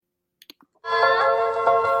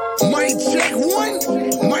check one,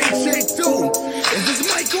 mic check two. Is this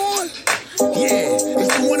mic on? Yeah,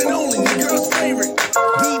 it's the one and only, your girl's favorite,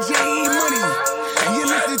 DJ E-Money. And you're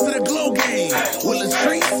listening to the Glow Game with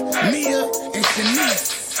Latrice, Mia, and Shanice.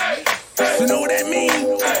 You know what that means?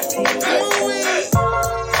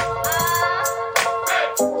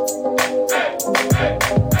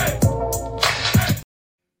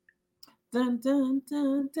 Dun, dun,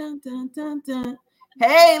 dun, dun, dun, dun, dun.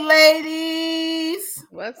 Hey, ladies.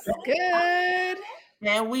 What's good?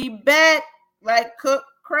 And we back like cooked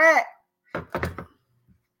crack. I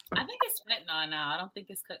think it's fentanyl now. I don't think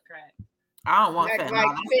it's cooked crack. I don't want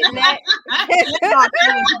fentanyl. Like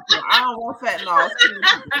I don't want fentanyl.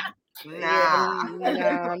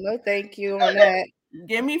 Nah. No, thank you on that.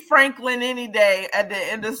 Give me Franklin any day at the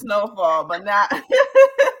end of snowfall, but not.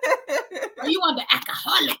 You want the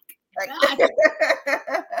alcoholic?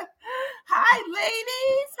 Hi,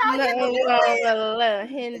 ladies. How you doing?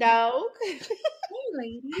 Hen dog. Hey,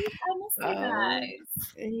 ladies. I miss you guys.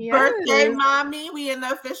 Yes. Birthday, mommy. We in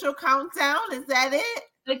the official countdown. Is that it?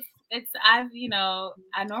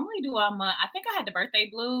 I normally do all month. I think I had the birthday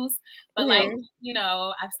blues, but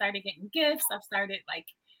I've started getting gifts. I've started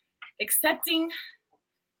accepting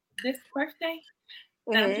this birthday.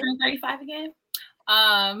 That I'm turning 35 again.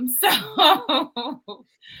 So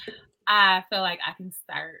I feel like I can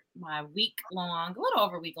start my a little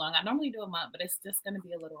over a week long. I normally do a month, but it's just going to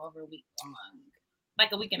be a little over a week long,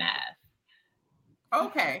 like a week and a half.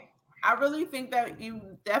 Okay. I really think that you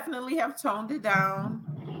definitely have toned it down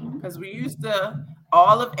because we used to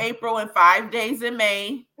all of April and 5 days in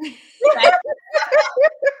May.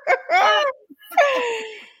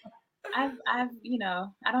 I've I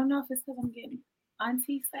don't know if it's because I'm getting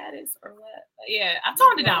auntie status or what. But yeah, I've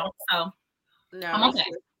toned it down. So no, I'm okay.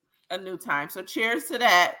 A new time. So cheers to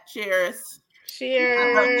that. Cheers.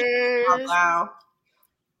 Cheers. Wow.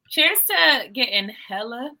 Cheers to getting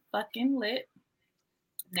hella fucking lit.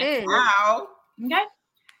 Wow. Okay.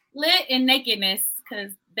 Lit and nakedness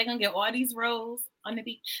because they're gonna get all these rolls on the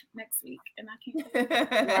beach next week, and I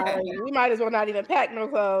can't. We might as well not even pack no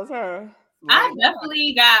clothes, huh? I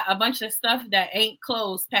definitely got a bunch of stuff that ain't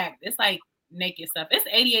clothes packed. It's like naked stuff. It's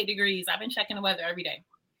 88 degrees. I've been checking the weather every day.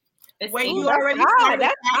 Wait, you already started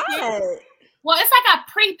packing? Well, it's like I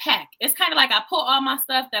pre-pack. It's kind of like I pull all my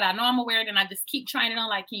stuff that I know I'm gonna wear, and I just keep trying it on.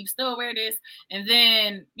 Like, can you still wear this? And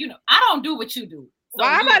then, I don't do what you do. So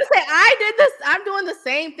I'm about to say, I did this. I'm doing the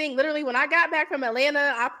same thing. Literally, when I got back from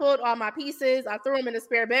Atlanta, I pulled all my pieces. I threw them in the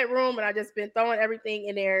spare bedroom, and I just been throwing everything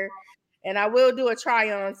in there. And I will do a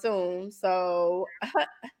try-on soon. So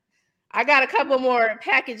I got a couple more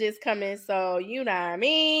packages coming. So you know what I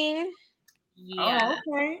mean? Yeah.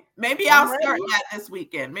 Oh, okay. Maybe I'll start that this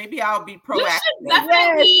weekend. Maybe I'll be proactive.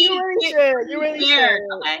 You really should.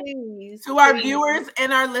 Okay. Please. To our viewers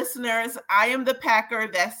and our listeners, I am the packer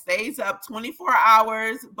that stays up 24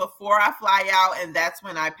 hours before I fly out, and that's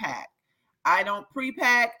when I pack. I don't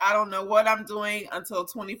pre-pack. I don't know what I'm doing until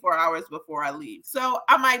 24 hours before I leave. So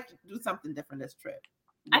I might do something different this trip.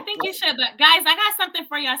 I think you should. But guys, I got something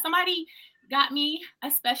for y'all. Somebody got me a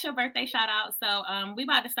special birthday shout out. So we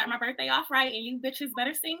about to start my birthday off right, and you bitches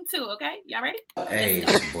better sing too, okay? Y'all ready? Hey,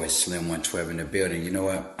 it's your boy Slim 112 in the building. You know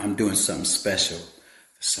what? I'm doing something special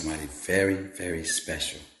for somebody very, very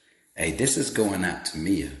special. Hey, this is going out to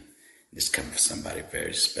Mia. This is coming from somebody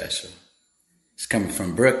very special. It's coming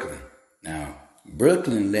from Brooklyn. Now,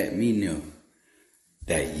 Brooklyn let me know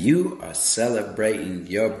that you are celebrating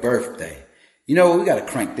your birthday. You know what? We got to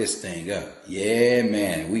crank this thing up. Yeah,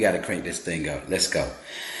 man. We got to crank this thing up. Let's go.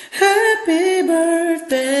 Happy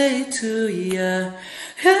birthday to ya.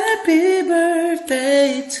 Happy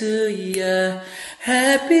birthday to ya.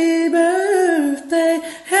 Happy birthday.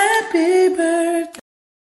 Happy birthday.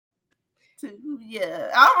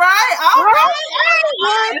 Yeah. All right.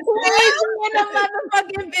 In the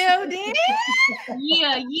motherfucking building.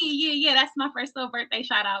 Yeah. That's my first little birthday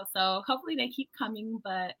shout out. So hopefully they keep coming,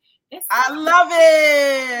 but I love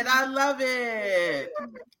it.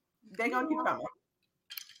 They're gonna keep coming.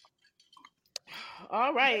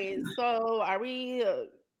 All right. So are we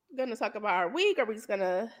gonna talk about our week, or are we just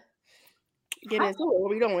gonna get into it?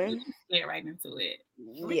 What are we doing? Get right into it.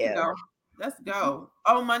 Yeah. Let's go.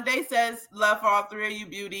 Oh, Monday says love for all three of you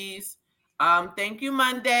beauties. Thank you,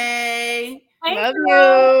 Monday. Love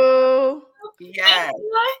you. Yes.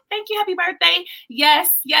 Thank you. Happy birthday. Yes.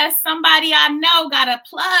 Somebody I know got a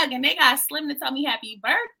plug, and they got Slim to tell me happy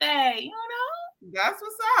birthday. You know? That's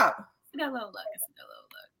what's up. It's a good little look.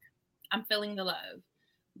 I'm feeling the love.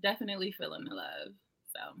 Definitely feeling the love.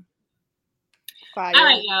 So, Fire. All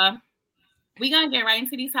right, y'all. We're going to get right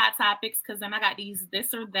into these hot topics because then I got these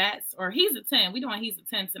this or that, or he's a 10. We doing he's a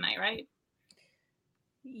 10 tonight, right?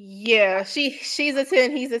 Yeah, she's a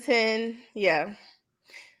 10, he's a 10. Yeah.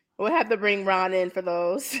 We'll have to bring Ron in for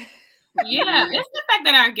those. Yeah, it's the fact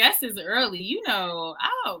that our guest is early. You know,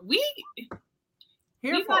 we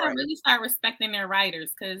gotta really start respecting their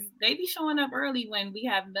writers because they be showing up early when we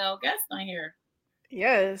have male guests on here.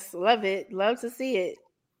 Yes, love it. Love to see it.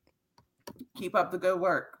 Keep up the good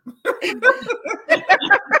work.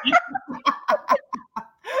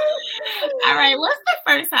 All right, what's the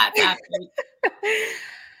first hot topic?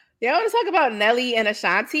 Yeah, I want to talk about Nelly and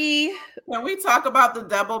Ashanti. Can we talk about the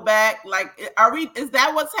double back? Like, is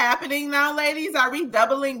that what's happening now, ladies? Are we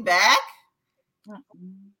doubling back?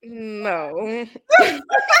 No. First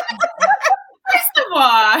of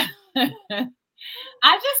all,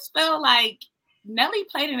 I just feel like Nelly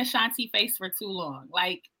played in Ashanti face for too long.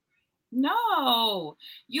 Like, no,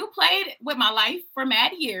 you played with my life for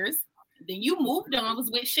mad years. Then you moved on,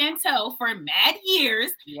 was with Chantel for mad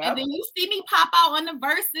years. Yep. And then you see me pop out on the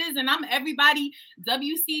verses and I'm everybody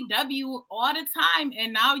WCW all the time.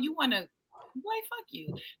 And now you want to, boy, fuck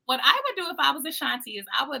you. What I would do if I was Ashanti is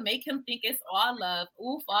I would make him think it's all love.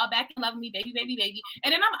 Ooh, fall back and love me, baby, baby, baby.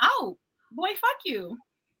 And then I'm out. Boy, fuck you.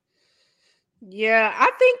 Yeah,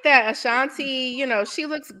 I think that Ashanti, you know, she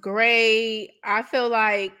looks great. I feel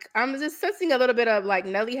like I'm just sensing a little bit of like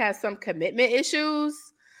Nelly has some commitment issues.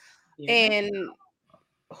 Yeah. And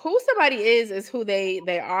who somebody is who they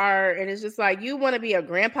are. And it's just like, you want to be a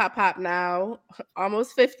grandpa pop now,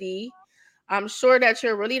 almost 50. I'm sure that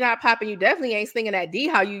you're really not popping. You definitely ain't slinging that D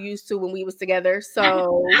how you used to when we was together.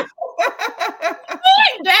 So I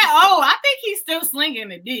think he's still slinging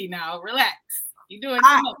the D now. Relax. You doing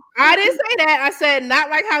I didn't say that. I said not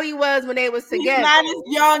like how he was when they was together. He's not as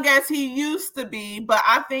young as he used to be, but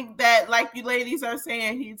I think that, like you ladies are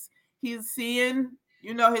saying, he's seeing,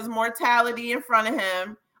 you know, his mortality in front of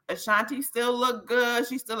him. Ashanti still look good.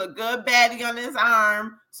 She's still a good baddie on his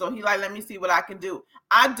arm. So he like, let me see what I can do.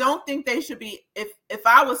 I don't think they should be, if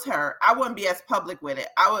I was her, I wouldn't be as public with it.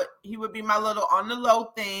 He would be my little on the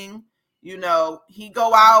low thing. You know, he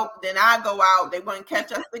go out, then I go out. They wouldn't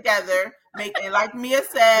catch us together. Making, like Mia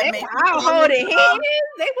said, they was holding hands.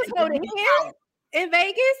 They was holding hands in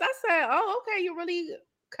Vegas. I said, oh, okay, you really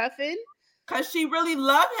cuffing? Because she really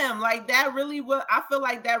loved him. Like that really was, I feel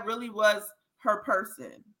like that really was her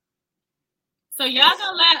person. So y'all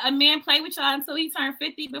gonna let a man play with y'all until he turned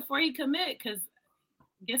 50 before he commit? Because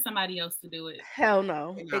get somebody else to do it. Hell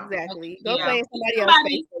no. Exactly. Go play somebody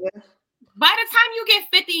else. By the time you get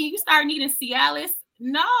 50, you start needing Cialis.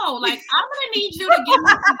 No, like I'm gonna need you to give me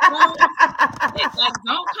some pills. Like,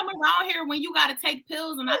 don't come around here when you gotta take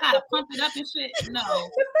pills and I gotta pump it up and shit. No.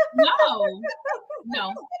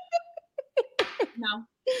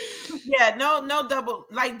 Yeah, no double,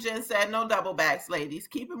 like Jen said, no double backs, ladies.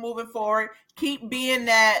 Keep it moving forward. Keep being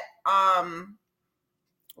that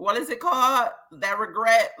what is it called? That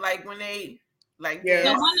regret, like when they like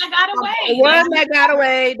the one that got away. The one that got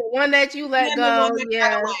away, the one that you let go.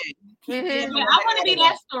 Yeah. Mm-hmm. Yeah, I want to be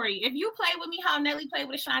that story. If you play with me how Nelly played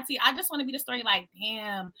with Ashanti, I just want to be the story like,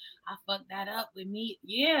 damn, I fucked that up with me.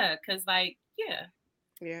 Yeah, because like, yeah.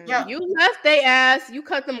 You left they ass. You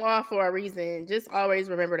cut them off for a reason. Just always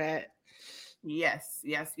remember that. Yes.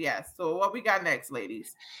 So what we got next,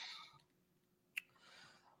 ladies?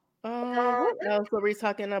 What else were we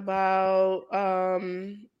talking about?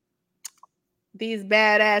 These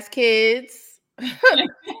badass kids.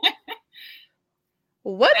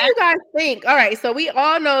 What do you guys think? All right, so we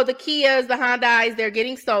all know the Kias, the Hyundais, they're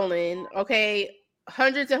getting stolen. Okay,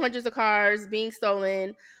 hundreds and hundreds of cars being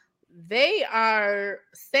stolen. They are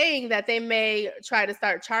saying that they may try to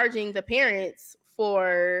start charging the parents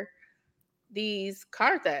for these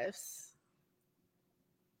car thefts.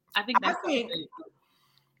 I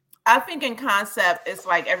think in concept, it's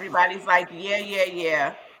like everybody's like,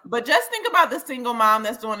 yeah. But just think about the single mom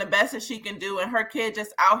that's doing the best that she can do, and her kid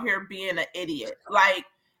just out here being an idiot. Like,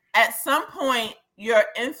 at some point, your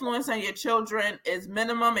influence on your children is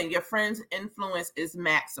minimum, and your friends' influence is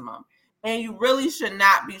maximum. And you really should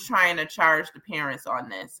not be trying to charge the parents on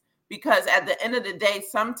this, because at the end of the day,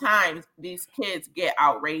 sometimes these kids get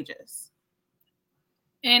outrageous.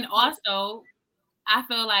 And also, I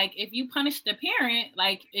feel like if you punish the parent,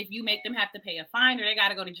 like if you make them have to pay a fine or they got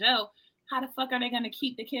to go to jail, how the fuck are they going to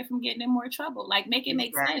keep the kid from getting in more trouble? Like, make it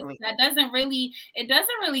make sense. It doesn't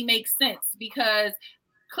really make sense, because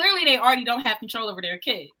clearly they already don't have control over their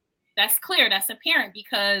kid. That's clear. That's apparent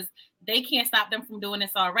because they can't stop them from doing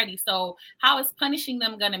this already. So how is punishing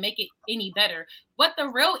them going to make it any better? What the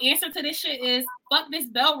real answer to this shit is, fuck this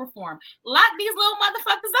bail reform. Lock these little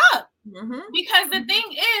motherfuckers up. Mm-hmm. Because the thing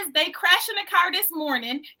is, they crashed in the car this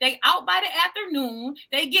morning. They out by the afternoon.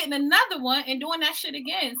 They getting another one and doing that shit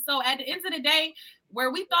again. So at the end of the day, where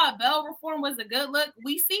we thought bail reform was a good look,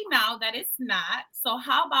 we see now that it's not. So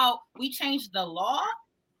how about we change the law?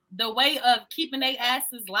 The way of keeping their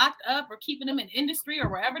asses locked up or keeping them in industry or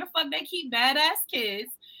wherever the fuck they keep badass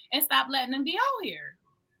kids and stop letting them be out here.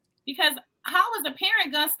 Because how is a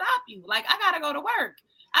parent gonna stop you? Like, I gotta go to work.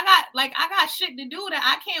 I got shit to do that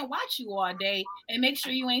I can't watch you all day and make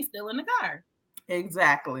sure you ain't still in the car.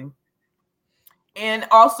 Exactly. And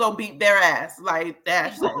also beat their ass. Like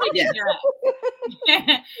that.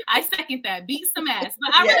 I second that. Beat some ass.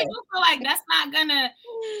 But I really do feel like that's not gonna,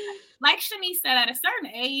 like Shanice said, at a certain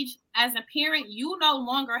age, as a parent, you no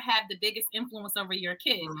longer have the biggest influence over your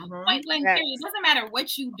kids. Point blank period. It doesn't matter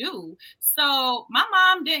what you do. So my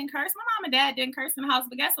mom didn't curse. My mom and dad didn't curse in the house.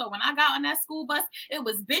 But guess what? When I got on that school bus, it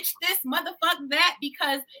was bitch this, motherfuck that,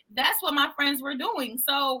 because that's what my friends were doing.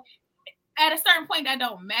 So at a certain point, that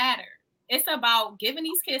don't matter. It's about giving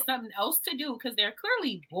these kids something else to do because they're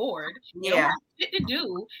clearly bored. They don't have shit to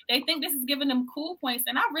do. They think this is giving them cool points.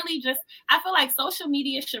 And I feel like social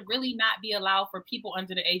media should really not be allowed for people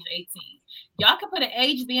under the age of 18. Y'all can put an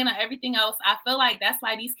age ban on everything else. I feel like that's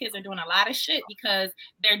why these kids are doing a lot of shit, because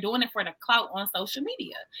they're doing it for the clout on social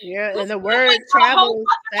media. Yeah, and the word travels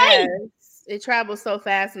fast. It travels so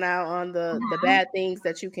fast now on the bad things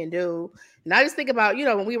that you can do. And I just think about,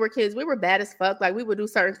 when we were kids, we were bad as fuck. Like, we would do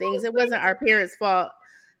certain things. It wasn't our parents' fault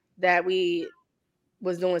that we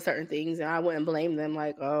was doing certain things, and I wouldn't blame them.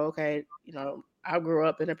 Like, oh, okay, I grew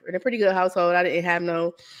up in a pretty good household. I didn't have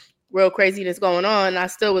no real craziness going on. I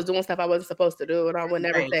still was doing stuff I wasn't supposed to do, and I would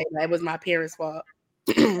never say that it was my parents' fault.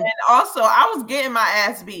 And also, I was getting my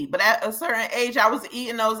ass beat, but at a certain age, I was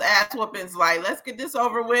eating those ass whoopings. Like, let's get this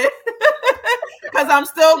over with, because I'm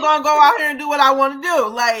still gonna go out here and do what I want to do.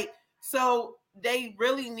 Like, so they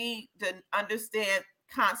really need to understand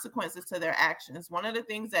consequences to their actions. One of the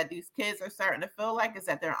things that these kids are starting to feel like is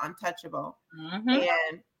that they're untouchable,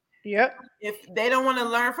 and if they don't want to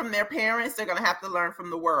learn from their parents, they're gonna have to learn from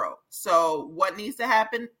the world. So, what needs to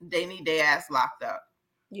happen? They need their ass locked up.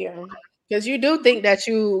 Yeah. Because you do think that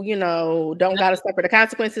you don't got to suffer the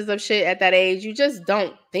consequences of shit at that age. You just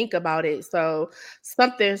don't think about it. So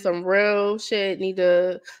some real shit need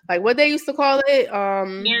to, like what they used to call it.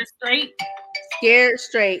 Scared straight. Scared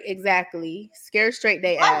straight. Exactly. Scared straight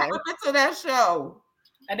they ass. What happened to that show?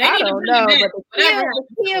 I don't know. But the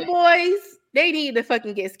Kia boys, they need to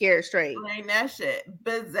fucking get scared straight. Ain't that shit.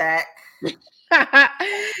 Bizak.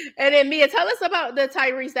 And then Mia, tell us about the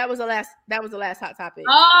Tyrese. That was the last hot topic.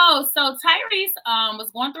 Oh, so Tyrese was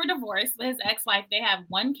going through a divorce with his ex-wife. They have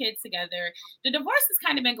one kid together. The divorce has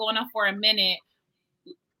kind of been going on for a minute.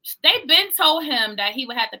 They've been told him that he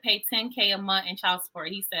would have to pay $10,000 a month in child support.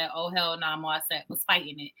 He said, "Oh hell no, nah, Morissette was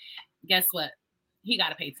fighting it." Guess what? He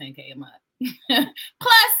got to pay $10,000 a month.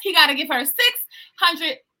 Plus, he got to give her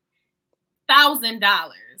 $600,000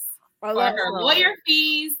 for her lawyer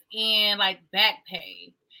fees and like back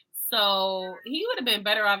pay. So he would have been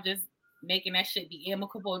better off just making that shit be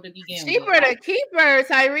amicable to begin with. Cheaper to keep her.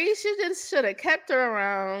 Tyrese, you just should have kept her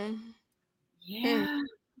around. Yeah.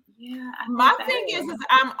 My thing is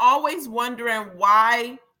I'm always wondering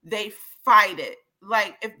why they fight it.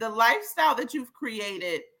 Like, if the lifestyle that you've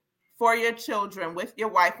created for your children with your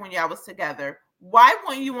wife when y'all was together, why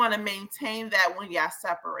wouldn't you want to maintain that when y'all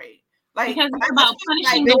separate? Like, because it's about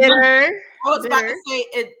punishing the bitter. I was about to say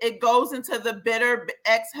it goes into the bitter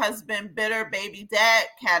ex-husband, bitter baby dad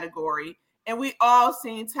category. And we all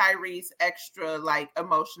seen Tyrese extra like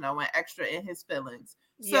emotional and extra in his feelings.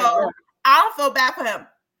 So I don't feel bad for him.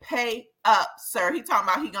 Pay up, sir. He talking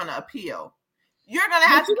about he gonna appeal. You're gonna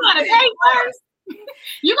have to pay first.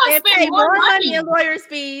 You're gonna spend pay more money in lawyers'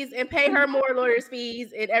 fees and pay her more lawyers'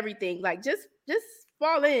 fees and everything. Like just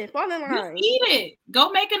fall in line. Just eat it. Go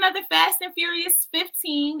make another Fast and Furious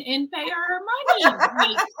 15 and pay her money.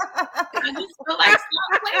 Like, I just feel like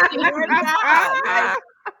stop playing.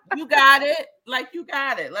 You got it. Like, you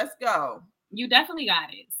got it. Let's go. You definitely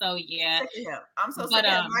got it. So yeah, I'm so sick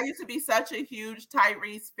of him. I used to be such a huge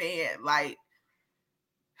Tyrese fan. Like,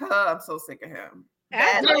 I'm so sick of him.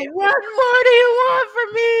 What more do you want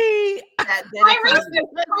from me?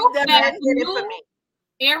 That new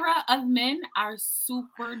era of men are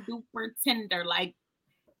super duper tender, like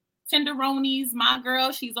tenderonis. My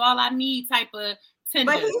girl, she's all I need type of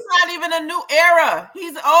tender. But he's not even a new era.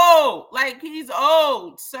 He's old. Like, he's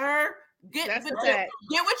old, sir. Get with your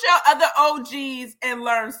other OGs and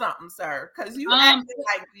learn something, sir. Because you acting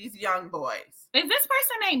like these young boys. Is this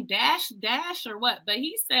person named Dash or what? But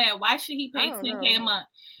he said, why should he pay $10K a month?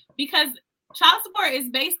 Because child support is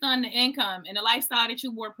based on the income and the lifestyle that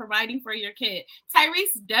you were providing for your kid.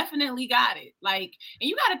 Tyrese definitely got it. Like, and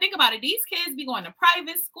you got to think about it. These kids be going to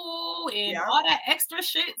private school and all that extra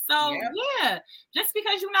shit. So yeah, just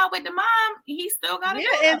because you're not with the mom, he still got it.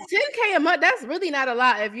 Yeah, and $10K a month, that's really not a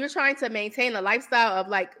lot. If you're trying to maintain a lifestyle of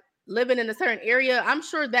like living in a certain area, I'm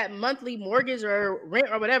sure that monthly mortgage or rent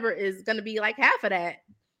or whatever is going to be like half of that,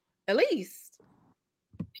 at least.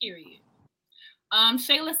 Period.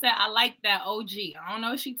 Shayla said, I like that OG. I don't know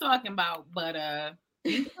what she's talking about, but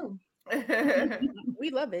we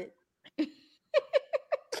love it.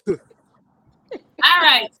 All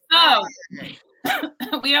right, so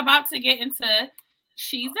we're about to get into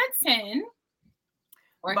She's a 10.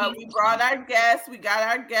 But we brought our guest. We got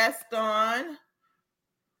our guest on.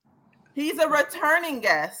 He's a returning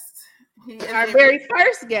guest. He is our very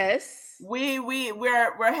first guest.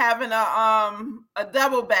 We're having a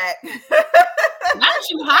double back. Not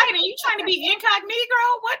you hiding. You trying to be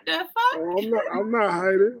incognito? What the fuck? Oh, I'm not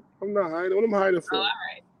hiding. What am I hiding for? Oh,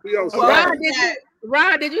 all right.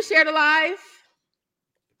 Ron, did you share the live?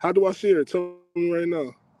 How do I share it? Tell me right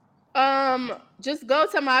now. Just go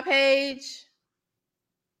to my page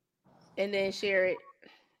and then share it.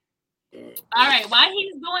 All right. While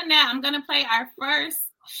he's doing that, I'm gonna play our first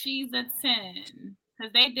She's a 10.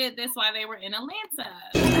 Because they did this while they were in Atlanta.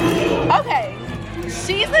 Okay.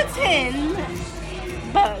 She's a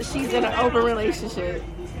 10, but she's in an open relationship.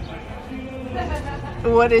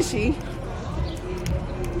 What is she?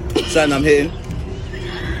 Something I'm hitting.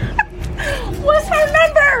 What's her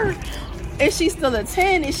number? Is she still a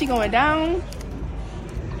 10? Is she going down?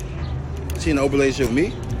 She in an open relationship with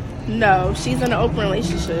me? No, she's in an open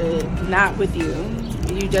relationship, not with you.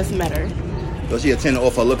 You just met her. So she a 10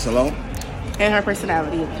 off her looks alone? And her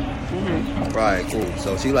personality. Mm-hmm. Right, cool.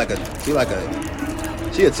 So she a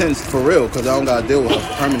 10 for real, because I don't gotta deal with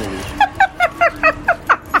her permanently.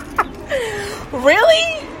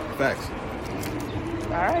 Really? Facts.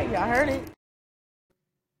 All right, y'all heard it.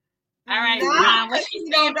 All right, what you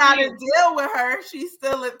don't gotta deal with her. She's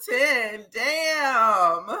still a 10.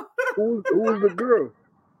 Damn. Who's the girl?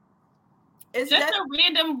 It's just a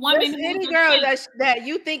random woman. It's any girl that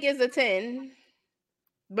you think is a 10.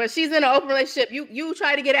 But she's in an open relationship. You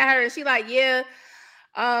try to get at her and she like, yeah,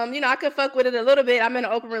 I could fuck with it a little bit. I'm in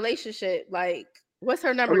an open relationship. Like, what's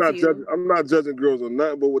her number? I'm not judging girls on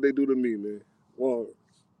nothing but what they do to me, man. Well,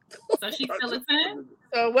 so she's still a 10?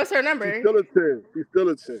 So what's her number? She's still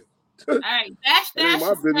a 10. All right, Dash she's a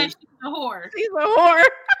whore. She's a whore.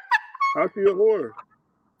 How's she a whore?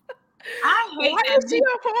 I hate Why that. Is she a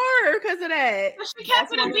whore because of that? She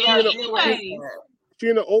kept it a being anyway. She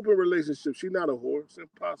in an open relationship. She's not a whore. It's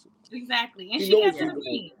impossible. Exactly. And she kept it a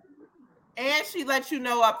being. And she let you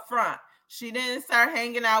know up front. She didn't start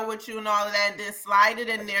hanging out with you and all of that and then slide it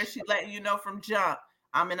in there. She letting you know from jump,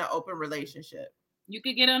 I'm in an open relationship. You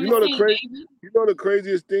could get on the scene, baby. You know the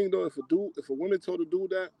craziest thing though, if a woman told a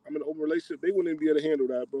dude that I'm in an open relationship, they wouldn't be able to handle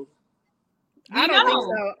that, bro. I don't think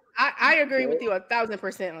so. I agree with you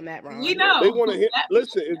 1,000% on that, Ron. You know. They want to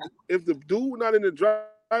listen. If the dude not in the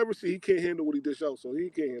driver's seat, he can't handle what he dish out, so he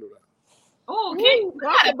can't handle that. Oh,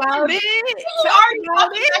 talk about it.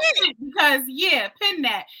 Because pin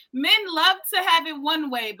that. Men love to have it one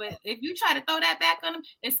way, but if you try to throw that back on them,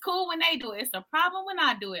 it's cool when they do it. It's a problem when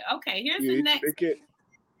I do it. Okay, here's the next. They can't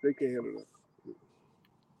handle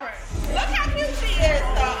that. Look how cute she is,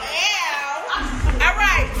 though. Ow. All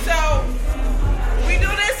right, so we do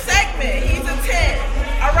this segment. He's a 10.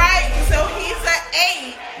 All right, so he's an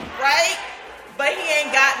 8, right? But he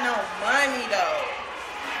ain't got no money, though.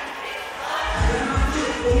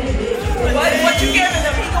 What you giving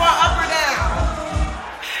him? He going up or down?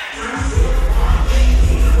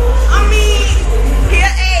 I mean, he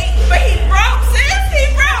an 8, but he broke, sis. He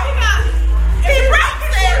broke. He broke,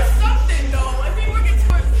 sis. Something though. If he working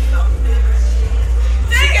towards something.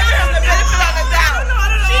 She giving him the benefit of the doubt.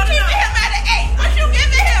 She keeping him at an 8. What you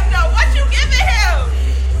giving him though? What you giving him?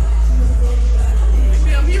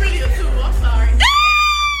 He really a 2. I'm sorry.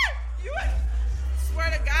 You swear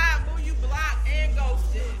to God, boo, you blocked and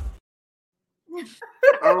ghosted.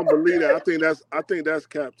 I don't believe that. I think that's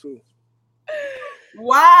cap too.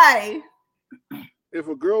 Why? If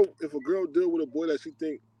a girl deal with a boy that she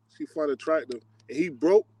think she find attractive and he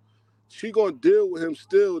broke, she gonna deal with him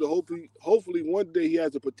still to hopefully one day he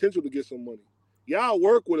has the potential to get some money. Y'all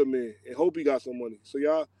work with a man and hope he got some money. So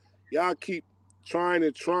y'all keep trying,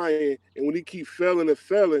 and when he keep failing,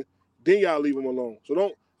 then y'all leave him alone. So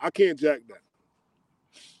I can't jack that.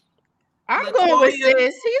 I'm going with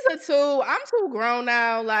sis. He's a 2. I'm too grown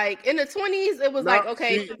now. Like in the 20s, it was like,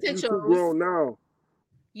 okay, potentials. You too grown now.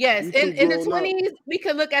 Yes, in the 20s, we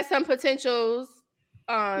could look at some potentials.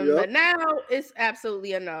 But now it's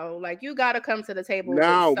absolutely a no. Like you gotta come to the table.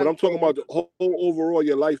 Now, but I'm talking about the whole overall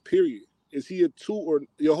your life period. Is he a 2 or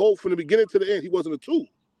your whole from the beginning to the end? He wasn't a 2.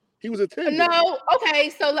 He was a 10. No, okay.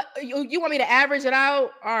 So you want me to average it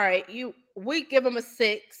out? All right, we give him a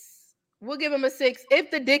 6. We'll give him a 6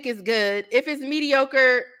 if the dick is good. If it's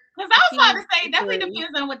mediocre. Because I was about to say, it definitely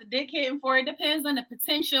depends on what the dick hitting for. It depends on the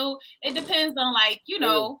potential. It depends on, like, you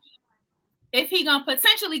know, if he gonna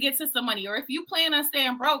potentially get to some money, or if you plan on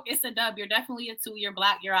staying broke, it's a dub. You're definitely a 2. You're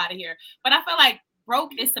black. You're out of here. But I feel like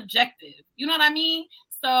broke is subjective. You know what I mean?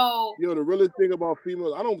 So, the realest thing about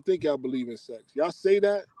females, I don't think y'all believe in sex. Y'all say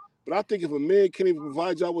that, but I think if a man can't even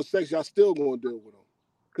provide y'all with sex, y'all still gonna deal with him.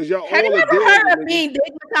 Because y'all have you ever heard of being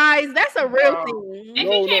digmatized? That's a real thing. If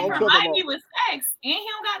he can't provide you with sex and he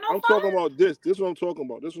don't got no I'm talking about this. This is what I'm talking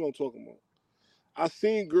about. I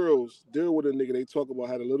seen girls deal with a nigga they talk about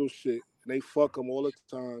had a little shit and they fuck them all the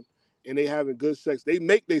time and they having good sex. They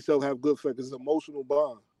make themselves have good sex because it's an emotional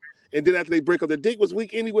bond. And then after they break up, the dick was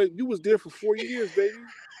weak anyway. You was there for 4 years, baby.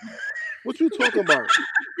 What you talking about?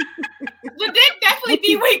 The dick definitely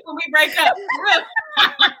be weak when we break up.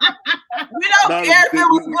 We don't care if it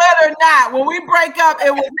was good or not. When we break up,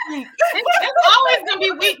 it was weak. It's always gonna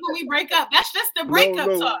be weak when we break up. That's just the breakup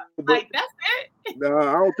talk. Like that's it. Nah,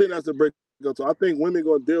 I don't think that's the breakup talk. I think women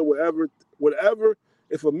gonna deal with whatever.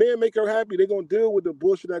 If a man make her happy, they gonna deal with the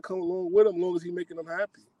bullshit that comes along with him, as long as he making them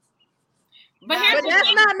happy. But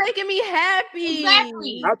that's not making me happy.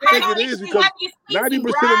 Exactly. I think it is because 90%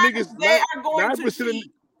 of niggas, 90%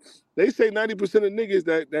 they say 90% of niggas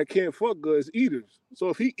that can't fuck good is eaters. So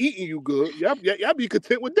if he eating you good, y'all be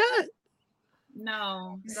content with that.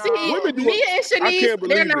 No. See, me and Shanice,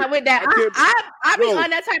 they're not with that. I be on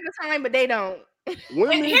that type of time, but they don't.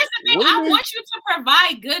 Women, here's the thing, I want you to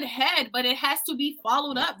provide good head, but it has to be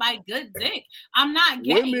followed up by good dick. I'm not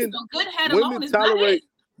gay, so good head alone is not it.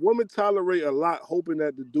 Women tolerate a lot, hoping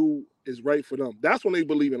that the dude is right for them. That's when they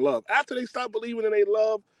believe in love. After they stop believing in their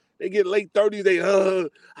love, they get late 30s, they,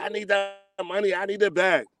 I need that money, I need it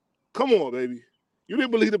back. Come on, baby. You didn't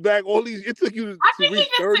believe the bag all these, it took you to reach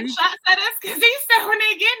 30. Took shots at us because he said when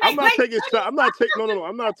they get I'm not taking shots. I'm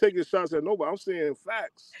not taking shots at nobody. I'm saying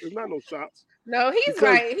facts. There's not no shots. No, he's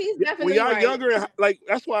right. He's definitely right. When y'all younger, like,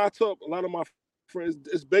 that's why I tell a lot of my friends,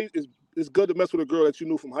 it's good to mess with a girl that you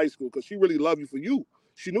knew from high school because she really loved you for you.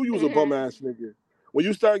 She knew you was a bum ass nigga. When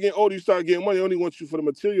you start getting older, you start getting money. They only want you for the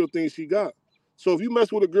material things she got. So if you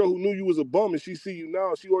mess with a girl who knew you was a bum and she see you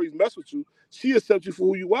now, she always mess with you. She accepts you for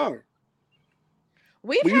who you are.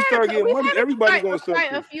 When you start getting money, everybody gonna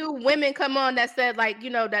accept you. A few women come on that said like, you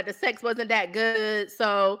know, that the sex wasn't that good,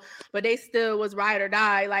 so but they still was ride or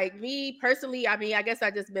die. Like me personally, I mean, I guess I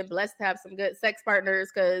just been blessed to have some good sex partners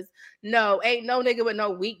because ain't no nigga with no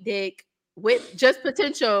weak dick with just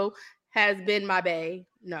potential has been my bae.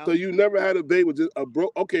 No. So you never had a bae with just a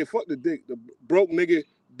broke? Okay, fuck the dick. The broke nigga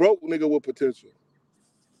with potential.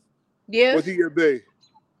 Yeah. Was he your bae?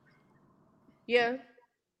 Yeah.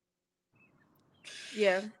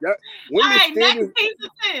 Yeah.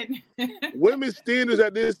 Women's standards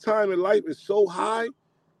at this time in life is so high,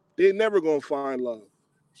 they're never gonna find love.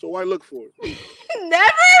 So why look for it? Never.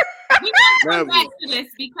 We gotta come back to this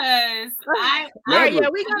because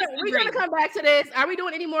we're gonna come back to this. Are we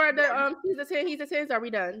doing any more of the he's a 10, he's a 10? Are we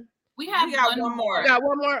done? We got one more. We got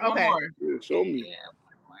one more. Okay. Yeah, show me. Yeah,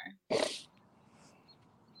 one more.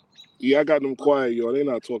 Yeah, I got them quiet, y'all. They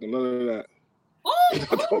not talking none of that. Wait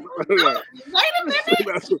a minute.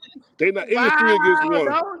 They not in the 3 against 1.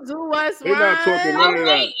 Don't do us. They not talking none of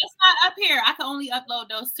that. It's not up here. I can only upload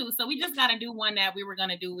those 2, so we just gotta do one that we were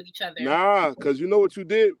gonna do with each other. Nah, because you know what you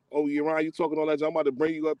did. Oh, Ryan, you talking all that? I'm about to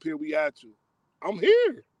bring you up here. We at you. I'm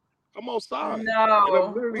here. I'm outside. No,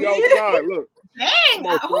 I'm literally outside. Look. Dang, who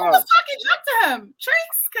was talking junk to him?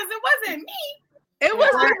 Tricks, because it wasn't me. It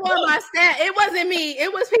was people on my stat. It wasn't me.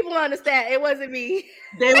 It was people on the stat. It wasn't me.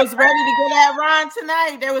 They was ready to get at Ron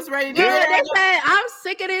tonight. They was ready to get they said, I'm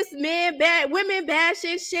sick of this women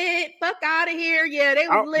bashing shit. Fuck out of here. Yeah, they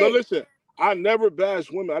was lit. No, listen, I never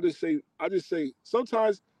bash women. I just say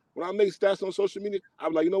sometimes when I make stats on social media,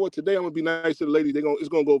 I'm like, you know what, today I'm gonna be nice to the lady. It's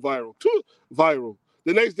gonna go viral. Viral.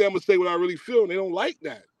 The next day I'm gonna say what I really feel, and they don't like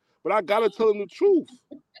that. But I gotta tell them the truth.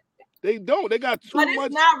 They don't. They got too much. But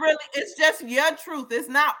it's not really. It's just your truth. It's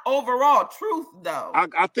not overall truth, though.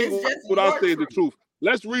 I think what I say is the truth.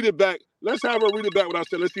 Let's read it back. Let's have her read it back what I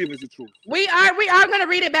said. Let's see if it's the truth. We are gonna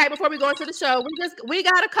read it back before we go into the show. We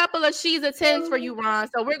got a couple of she's a 10s for you, Ron.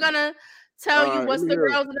 So we're gonna tell you what's the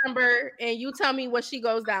girl's number, and you tell me what she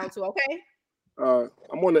goes down to. Okay.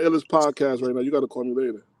 I'm on the illest podcast right now. You got to call me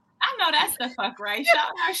later. I know that's the fuck right.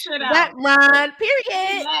 Shout her shit out. That Ron.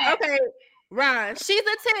 Period. Yeah. Okay. Ron. She's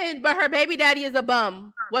a 10, but her baby daddy is a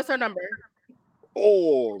bum. What's her number?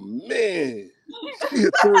 Oh man. She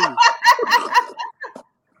a 3.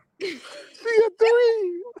 She a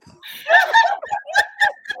 3.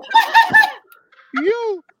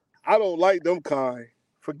 I don't like them kind.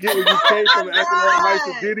 Forget where you came from and acting like nice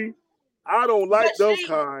to Diddy. I don't like them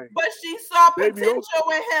kind. But she saw potential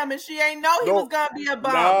in him, and she ain't know he was gonna be a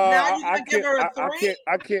bum. Now you gonna give her a 3?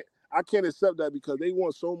 I can't accept that because they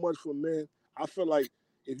want so much from men. I feel like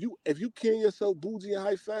if you kill yourself bougie and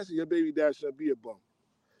high fashion, your baby dad shouldn't be a bum.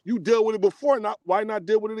 You dealt with it before, why not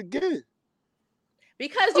deal with it again?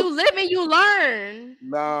 Because you live and you learn.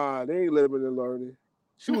 Nah, they ain't living and learning.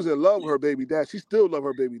 She was in love with her baby dad. She still love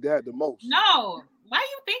her baby dad the most. No, why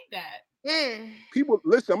you think that? People,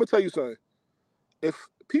 listen, I'm gonna tell you something. If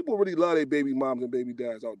people really love their baby moms and baby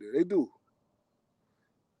dads out there, they do.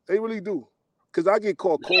 They really do. Because I get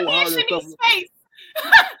called cold-hearted and stuff.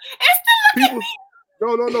 People,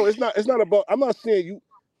 no. It's not about. I'm not saying you.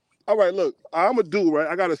 All right, look, I'm a dude, right?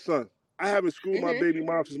 I got a son. I haven't screwed my baby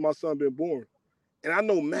mom since my son been born. And I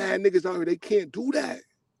know mad niggas out here, they can't do that.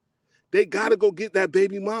 They gotta go get that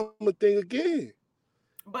baby mama thing again.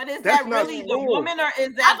 But is that really the woman or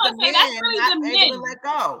is that the man not able to let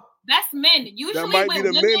go? That's men. Usually that might be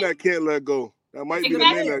the men that can't let go. That might be the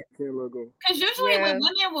men that can't let go. Because usually with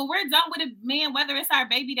women, when we're done with a man, whether it's our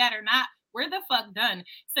baby dad or not, we're the fuck done.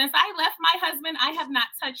 Since I left my husband, I have not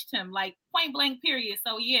touched him, like point blank, period.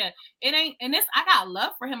 So yeah, it ain't, and this, I got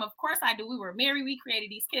love for him. Of course I do. We were married. We created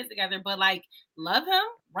these kids together, but like love him,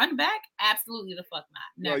 run back? Absolutely the fuck not.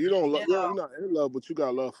 Never. No, you don't love, you're not in love, but you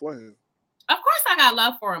got love for him. Of course I got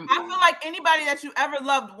love for him. I feel like anybody that you ever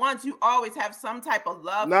loved once, you always have some type of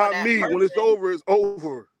love not for that me. person. When it's over, it's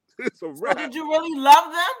over. It's a wrap. So did you really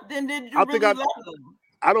love them? Then did you really love them?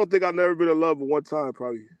 I don't think I've never been in love with one time,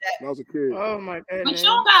 probably, when I was a kid. Oh, my goodness. But you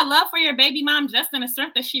don't got love for your baby mom just in the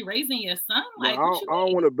strength that she raising your son? Like, no, I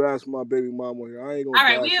don't want to bash my baby mom on here. I ain't gonna. All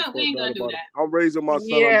right, we ain't gonna do that. I'm raising my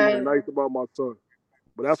son. I'm being nice about my son.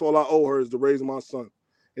 But that's all I owe her is to raise my son.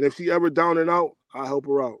 And if she ever down and out, I help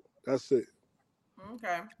her out. That's it.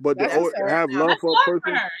 Okay. But to have love for a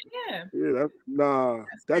person,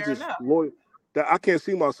 that's just loyal. That I can't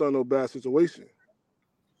see my son in no bad situation.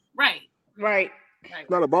 Right.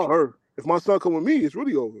 It's not about her. If my son come with me, it's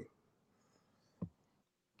really over.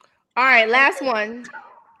 All right, last one.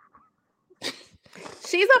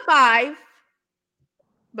 She's a 5,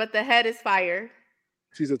 but the head is fire.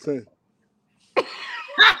 She's a 10.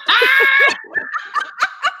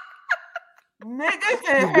 Niggas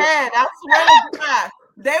and head, I swear to God.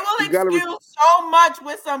 They will excuse so much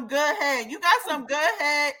with some good head. You got some good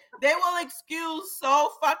head, they will excuse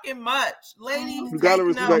so fucking much. Ladies, you gotta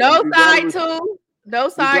respect. No side too. No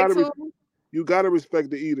side too. You gotta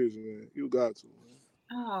respect the eaters, man. You got to.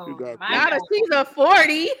 Oh, you got now that she's a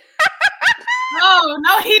 40.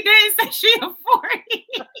 No, he didn't say she a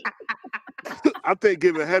 40. I think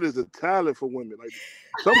giving head is a talent for women. Like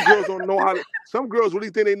some girls don't know how to. Some girls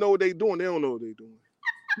really think they know what they're doing. They don't know what they're doing.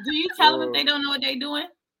 Do you tell them if they don't know what they're doing?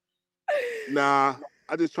 Nah,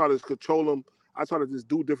 I just try to control them. I try to just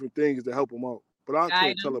do different things to help them out. But I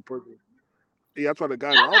can't tell a person. Yeah, I try to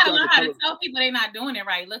guide them. Y'all gotta learn how to tell people they're not doing it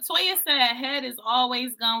right. Latoya said head is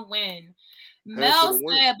always gonna win. Mel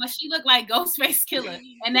said, but she looked like Ghostface Killer.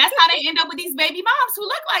 And that's how they end up with these baby moms who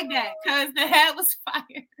look like that, because the head was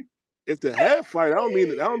fire. If the head fight, I don't mean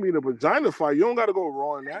the vagina fight. You don't gotta go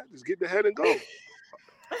raw in that. Just get the head and go.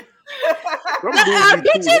 But our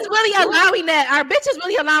bitches really allowing that. Our bitches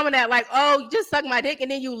really allowing that. Like, oh, you just suck my dick and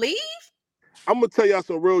then you leave? I'm gonna tell y'all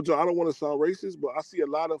some real joke. I don't want to sound racist, but I see a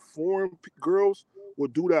lot of foreign girls will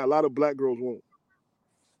do that. A lot of black girls won't.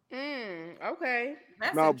 Okay.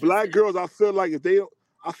 Now, black girls, I feel like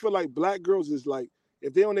black girls is like,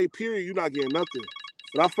 if they on their period, you're not getting nothing.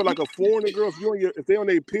 But I feel like a foreigner girl, if they on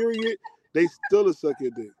their period, they still a suck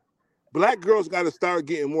your dick. Black girls got to start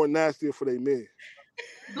getting more nastier for their men.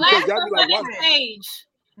 Black girls on their stage.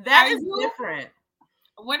 That is different.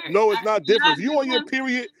 No, it's not different. If you on your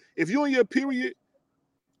period,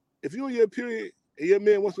 and your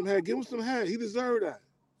man wants some head, give him some head. He deserve that.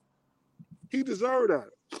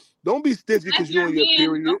 Don't be stingy because you're on your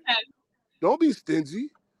period. Okay. Don't be stingy.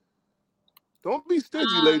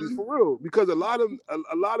 Ladies, for real. Because a lot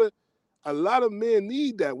of men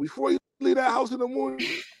need that. Before you leave that house in the morning,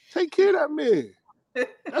 take care of that man.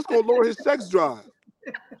 That's gonna lower his sex drive.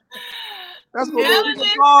 That's gonna Fill lower. the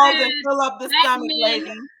balls and fill up the stomach, men-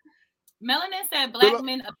 lady. Melanin said black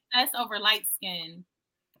men obsess over light skin.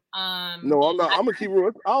 No, I'm not. I'm gonna keep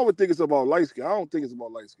real. I don't even think it's about light skin. I don't think it's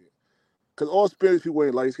about light skin. Cause all Spanish people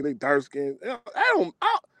ain't light skin. They dark skin. I'm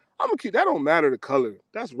gonna keep. That don't matter the color.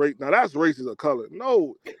 That's race. Now that's racist of color.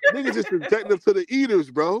 No, niggas just subjecting them to the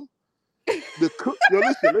eaters, bro. Yo,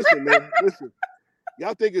 listen, man. Listen.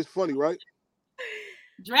 Y'all think it's funny, right?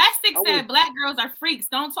 Drastic said black girls are freaks.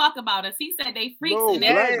 Don't talk about us. He said they freaks. No, and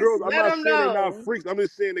black girls. I'm let not them saying know. they're not freaks. I'm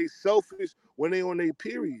just saying they selfish when they on their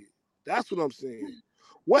period. That's what I'm saying.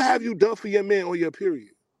 What have you done for your man on your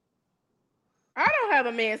period? I don't have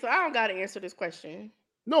a man, so I don't got to answer this question.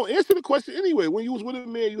 No, answer the question anyway. When you was with a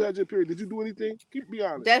man, you had your period. Did you do anything? Be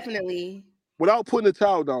honest. Definitely. Without putting the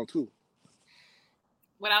towel down, too.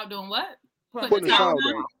 Without doing what? Putting the towel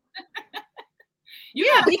down.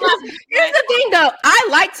 Yeah, because here's the thing, though. I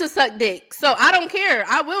like to suck dick, so I don't care.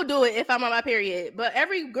 I will do it if I'm on my period. But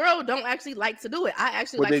every girl don't actually like to do it. I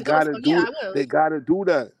actually like to do it. So yeah, I will. They gotta do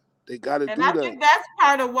that. They gotta do that. And I think that's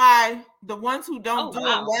part of why the ones who don't do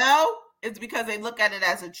it well is because they look at it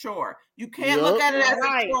as a chore. You can't look at it as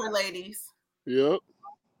a chore, ladies. Yep.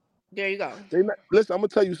 There you go. Listen, I'm gonna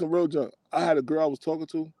tell you some real junk. I had a girl I was talking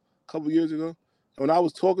to a couple years ago. When I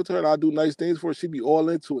was talking to her and I do nice things for her, she'd be all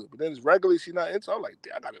into it. But then regularly she not into it. I'm like,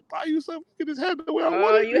 damn, I gotta buy you something. Get his head the way I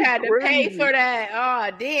want it. You had to pay for that.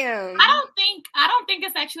 Oh, damn. I don't think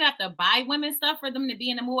it's actually have to buy women stuff for them to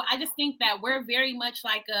be in the mood. I just think that we're very much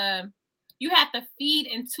like you have to feed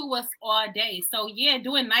into us all day. So yeah,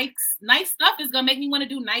 doing nice stuff is gonna make me want to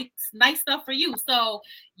do nice stuff for you. So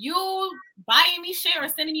you buying me shit or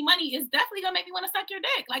sending me money is definitely gonna make me want to suck your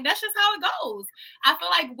dick. Like that's just how it goes. I feel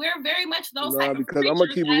like we're very much those type of because I'm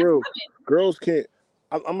gonna keep it real. Girls can't.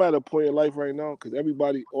 I'm at a point in life right now because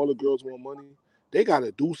all the girls want money. They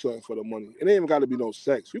gotta do something for the money. It ain't even gotta be no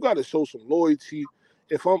sex. You gotta show some loyalty.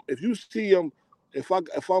 If you see if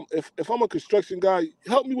I'm a construction guy,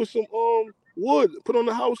 help me with some wood, put on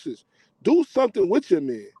the houses. Do something with your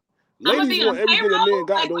man. Ladies want everything a man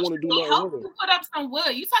got, don't want to do nothing help with him. You put up some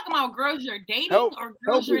wood. You talking about girls you're dating or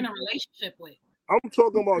girls you're in a relationship with? I'm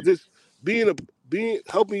talking about just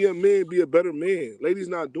helping your man be a better man. Ladies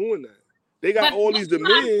not doing that. They got all these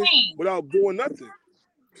demands without doing nothing.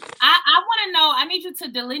 I want to know. I need you to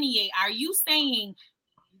delineate. Are you saying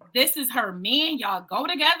this is her man, y'all go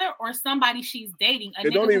together, or somebody she's dating?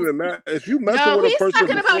 It don't even matter. If you messing with a person,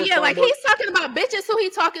 talking about he's talking about bitches who he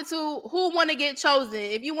talking to who want to get chosen.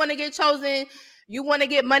 If you want to get chosen, you want to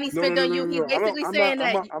get money spent on you. He's basically saying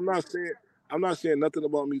that. I'm not saying nothing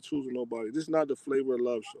about me choosing nobody. This is not the Flavor of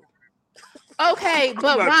Love show. Okay,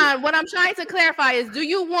 but Ron, what I'm trying to clarify is, do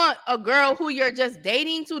you want a girl who you're just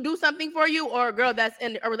dating to do something for you, or a girl that's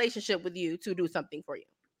in a relationship with you to do something for you?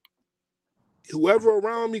 Whoever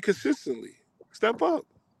around me consistently, step up.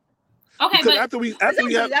 Okay, because after we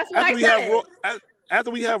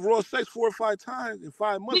have raw sex 4 or 5 times in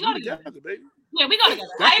 5 months, we together, baby. Yeah, we go together.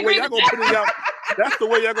 I agree with that. That's the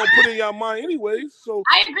way y'all gonna put in y'all mind anyway. So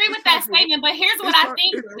I agree with that statement, but here's what I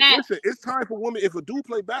think. Listen, it's time for women. If a dude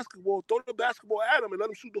play basketball, throw the basketball at him and let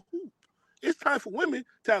him shoot the hoop. It's time for women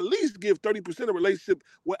to at least give 30% of relationship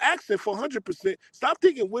with accent for 100%. Stop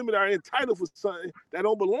thinking women are entitled for something that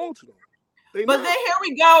don't belong to them. But then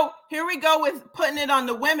here we go with putting it on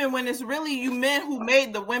the women when it's really you men who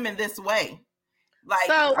made the women this way. Like,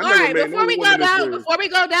 so all right, before we go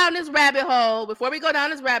down this rabbit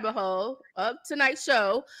hole of tonight's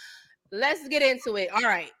show, let's get into it. All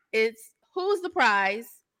right, it's Who's the Prize?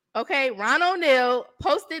 Okay, Ron O'Neal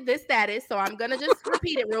posted this status, so I'm gonna just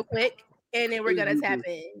repeat it real quick, and then we're gonna tap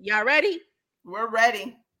in. Y'all ready? We're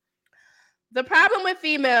ready. The problem with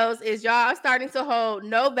females is y'all are starting to hold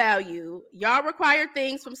no value. Y'all require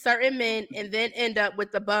things from certain men and then end up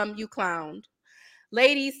with the bum you clowned.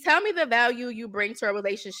 Ladies, tell me the value you bring to a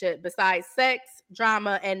relationship besides sex,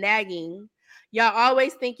 drama, and nagging. Y'all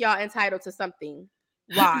always think y'all entitled to something.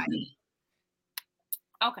 Why?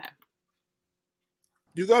 Okay.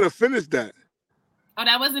 You gotta finish that. Oh,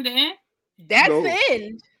 that wasn't the end? That's the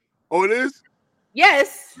end. Oh, it is?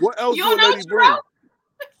 Yes. What else do a lady bring?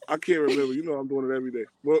 I can't remember. You know I'm doing it every day.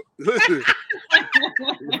 Well, listen.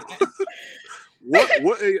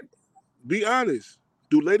 Be honest.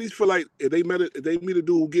 Do ladies feel like if they meet a dude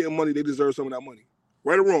who getting money, they deserve some of that money?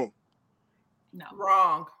 Right or wrong? No.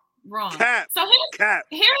 Wrong. Cap. So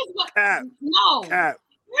here's what. Cap. No. Cap.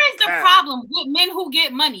 Here's the problem with men who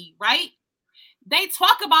get money, right? They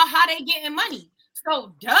talk about how they getting money.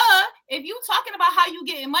 So, if you talking about how you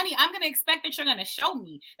getting money, I'm going to expect that you're going to show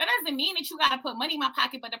me. That doesn't mean that you got to put money in my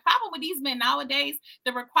pocket. But the problem with these men nowadays,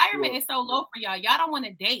 the requirement is so low for y'all. Y'all don't want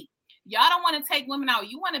to date. Y'all don't want to take women out.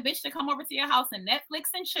 You want a bitch to come over to your house and Netflix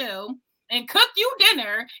and chill and cook you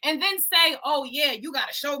dinner and then say, oh, yeah, you got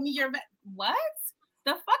to show me your... What?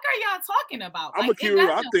 The fuck are y'all talking about? I'm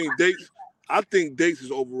I think dates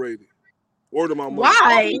is overrated. Word of my mother.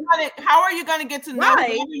 Why? How are you going to get to know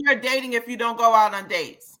who you're dating if you don't go out on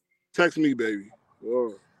dates? Text me, baby.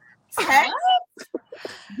 Oh. Text?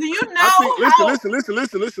 Do you know listen.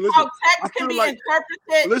 How text can be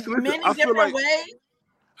interpreted many different ways?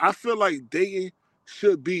 I feel like dating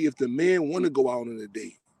should be if the man want to go out on a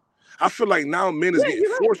date. I feel like now men is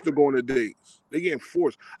getting forced to go on a dates. They're getting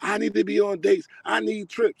forced. I need to be on dates. I need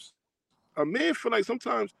trips. A man feel like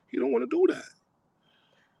sometimes he don't want to do that.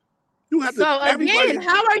 You have to. So again,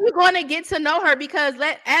 how are you going to get to know her? Because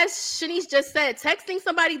as Shanice just said, texting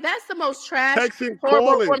somebody, that's the most trash, texting,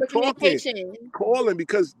 horrible form of communication. Calling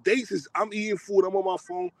because dates is I'm eating food, I'm on my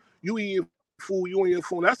phone, you eating food, you on your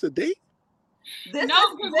phone. That's a date? What kind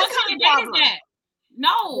of date is that?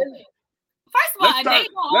 No. First of all, a date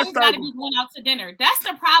don't always got to be going out to dinner. That's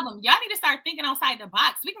the problem. Y'all need to start thinking outside the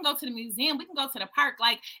box. We can go to the museum. We can go to the park.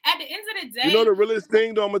 Like, at the end of the day. You know the realest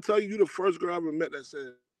thing, though? I'm going to tell you, the first girl I ever met that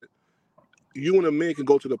said, you and a man can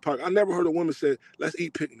go to the park. I never heard a woman say, let's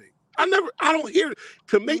eat picnic. I don't hear it.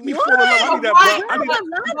 To make me fall in love, I need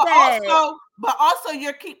that. But also,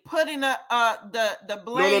 you keep putting the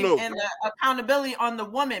blame and the accountability on the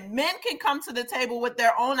woman. Men can come to the table with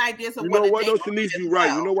their own ideas of what. You know what, though, Shanice, you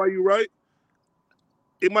right. You know why you right?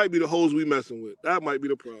 It might be the hoes we messing with. That might be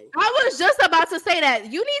the problem. I was just about to say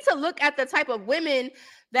that. You need to look at the type of women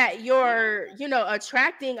that you're,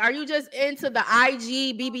 attracting. Are you just into the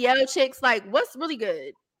IG BBL chicks? Like, what's really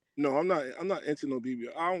good? No, I'm not into no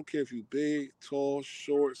BBL. I don't care if you big, tall,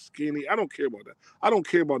 short, skinny. I don't care about that. I don't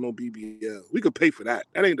care about no BBL. We could pay for that.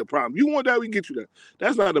 That ain't the problem. You want that, we can get you that.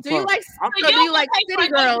 That's not the problem. Do you like city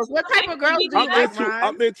girls? What type of girls do you like, Ron?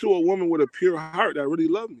 I'm into a woman with a pure heart that really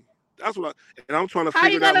loves me. That's what I'm trying to figure out. How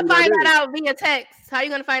you gonna find that out via text? How you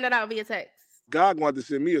gonna find that out via text? God wanted to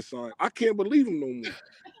send me a sign. I can't believe him no more.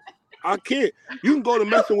 I can't. You can go to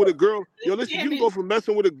messing with a girl. Yo, listen, you can go from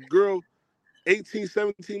messing with a girl 18,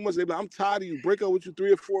 17 months. They be like, I'm tired of you. Break up with you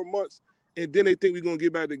 3 or 4 months. And then they think we're going to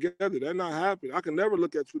get back together. That's not happening. I can never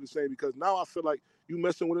look at you the same because now I feel like you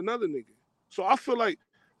messing with another nigga. So I feel like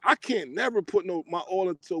I can't never put my all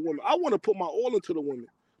into a woman. I want to put my all into the woman.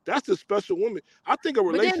 That's the special woman. I think a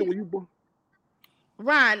relation when you...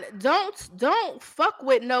 Ron, don't fuck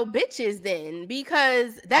with no bitches then,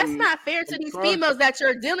 because that's not fair to these females that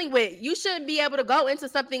you're dealing with. You shouldn't be able to go into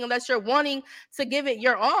something unless you're wanting to give it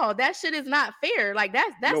your all. That shit is not fair. Like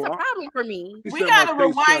that's a problem for me. We gotta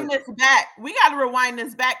rewind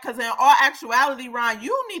this back. Because in all actuality, Ron,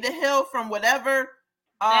 you need to heal from whatever.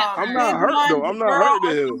 I'm not hurt though. I'm not hurt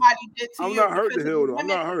to heal. I'm not hurt to heal though. I'm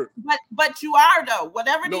not hurt. But you are though.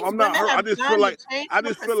 Whatever these I'm not women hurt. have I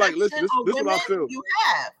just feel like listen, this is what I feel. You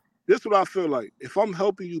have. This is what I feel like. If I'm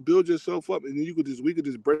helping you build yourself up and then we could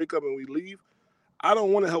just break up and we leave, I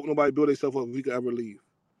don't want to help nobody build themselves up if we could ever leave.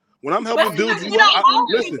 When I'm helping build you up,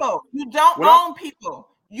 listen. You don't own people.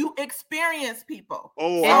 You experience people.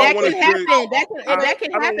 Oh, and that can happen. That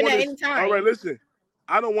can happen at any time. All right, listen.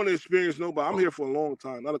 I don't want to experience nobody. I'm here for a long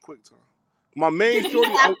time, not a quick time. My main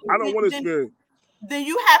shorty, I don't want to experience. Then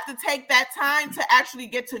you have to take that time to actually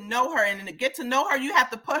get to know her. And to get to know her, you have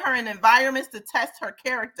to put her in environments to test her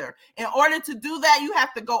character. In order to do that, you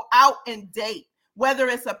have to go out and date. Whether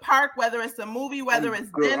it's a park, whether it's a movie, whether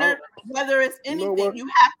it's dinner, whether it's anything, you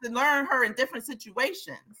have to learn her in different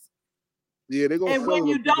situations. Yeah, they're gonna. And when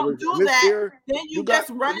you don't do that, then you just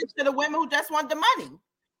run into the women who just want the money.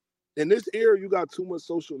 In this era, you got too much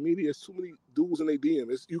social media. It's too many dudes in their DM.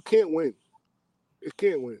 You can't win. It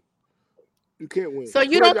can't win. You can't win. So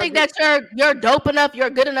you don't think that you're dope enough, you're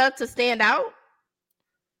good enough to stand out?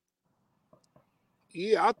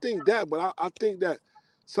 Yeah, I think that, but I think that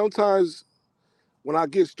sometimes when I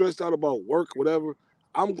get stressed out about work, whatever,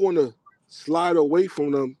 I'm going to slide away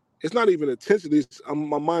from them. It's not even intensity.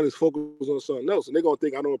 My mind is focused on something else, and they're going to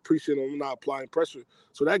think I don't appreciate them. I'm not applying pressure.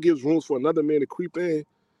 So that gives room for another man to creep in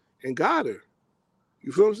and guide her.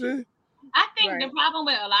 You feel what I'm saying? I think the problem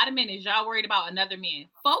with a lot of men is y'all worried about another man.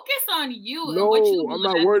 Focus on you. No, and what you I'm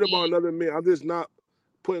not worried about another man. I'm just not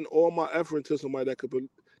putting all my effort into somebody that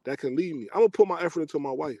can lead me. I'm gonna put my effort into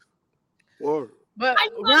my wife. But Ron,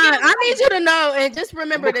 I need you to know and just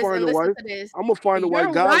remember this and listen to this. I'm gonna find a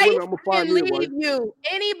wife. God willing, I'm gonna find me a wife. You.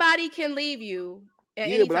 Anybody can leave you.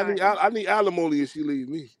 Yeah, but I need alimony if she leave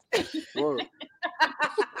me.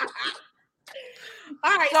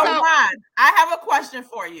 All right, So, so Ron, I have a question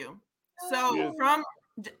for you. So, Yeah. from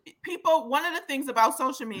people, one of the things about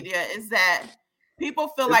social media is that people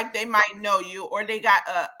feel like they might know you or they got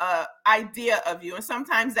a idea of you, and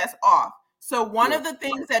sometimes that's off. So, one of the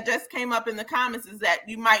things that just came up in the comments is that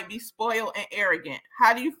you might be spoiled and arrogant.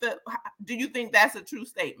 How do you feel? Do you think that's a true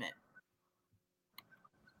statement?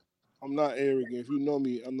 I'm not arrogant. If you know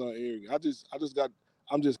me, I'm not arrogant.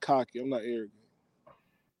 I'm just cocky. I'm not arrogant.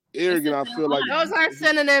 Arrogant, I feel like those are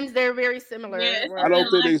synonyms. They're very similar. Yeah, it's I don't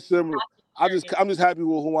think line. they similar. I'm just happy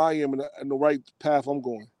with who I am and the right path I'm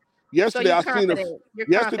going. Yesterday you're I seen confident. You're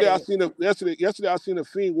yesterday confident. yesterday I seen a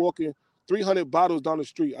fiend walking 300 bottles down the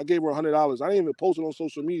street. I gave her $100. I didn't even post it on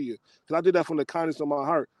social media because I did that from the kindness of my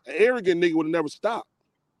heart. An arrogant nigga would have never stopped.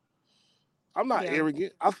 I'm not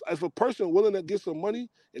arrogant. If a person willing to get some money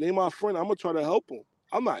and they my friend, I'm gonna try to help them.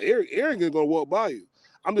 I'm not arrogant gonna walk by you.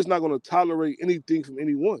 I'm just not gonna tolerate anything from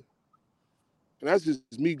anyone. And that's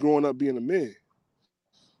just me growing up being a man.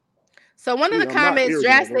 So one of the I'm not comments,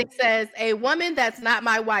 arrogant, Drastic says, a woman that's not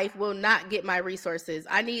my wife will not get my resources.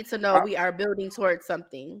 I need to know we are building towards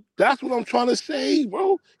something. That's what I'm trying to say,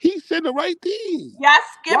 bro. He said the right thing.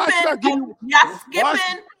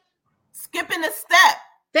 Skipping a step.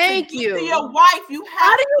 Thank you. To your wife, you have.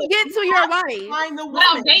 How do you get to your wife? Find the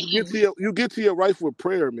woman. You get to your wife with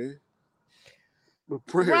prayer, man. With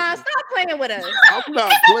prayer. Ron, stop playing with us. I'm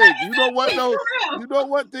not playing. You know what though? You know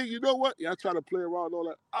what thing? You know what? Y'all try to play around and all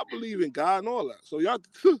that. I believe in God and all that. So y'all,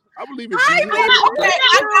 I believe in Jesus. I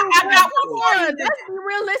got one more. Let's be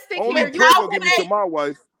realistic Only here. prayer gonna give me to my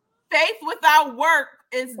wife. Faith without work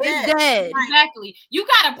is dead. Exactly. You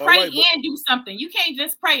gotta pray and do something. You can't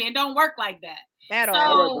just pray. It don't work like that. At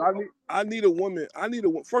all. Right, I need a woman.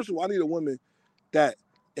 First of all, I need a woman that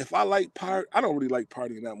if I like party, I don't really like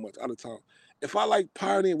partying that much out of time. If I like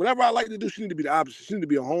partying, whatever I like to do, she need to be the opposite. She need to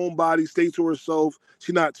be a homebody, stay to herself.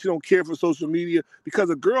 She don't care for social media. Because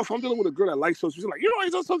if I'm dealing with a girl that likes social media, she's like,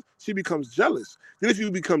 you know, social, she becomes jealous. Then if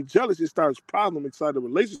you become jealous, it starts problem inside the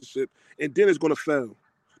relationship, and then it's gonna fail.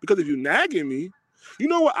 Because if you nagging me, you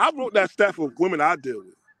know what? I wrote that stat for women I deal with.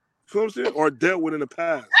 You know what I'm saying? Or dealt with in the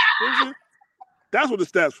past. You know what I'm saying? That's what the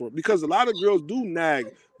stats for. Because a lot of girls do nag,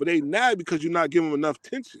 but they nag because you're not giving them enough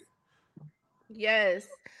attention. Yes.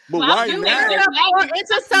 But why nag?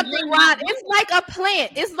 Into something, Rod. It's like a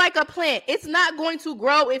plant. It's like a plant. It's not going to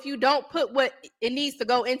grow if you don't put what it needs to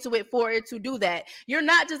go into it for it to do that. You're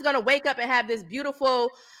not just going to wake up and have this beautiful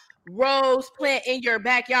rose plant in your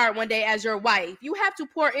backyard one day as your wife. You have to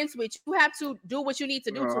pour into it. You have to do what you need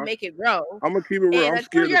to do to make it grow. I'm going to keep it real. And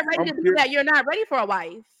until you're ready to do that, you're not ready for a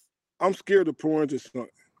wife. I'm scared to pour into something.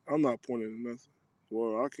 I'm not pouring into nothing.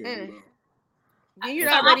 Well, I can't do that. You're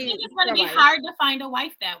not ready. I think it's going to be hard to find a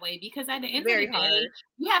wife that way because at the end of the day,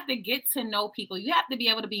 you have to get to know people. You have to be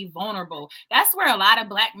able to be vulnerable. That's where a lot of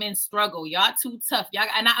Black men struggle. Y'all too tough. Y'all,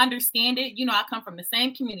 and I understand it. You know, I come from the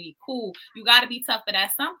same community. Cool. You got to be tough. But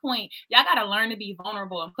at some point, y'all got to learn to be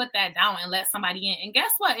vulnerable and put that down and let somebody in. And guess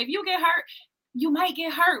what? If you get hurt, you might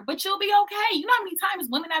get hurt, but you'll be okay. You know how many times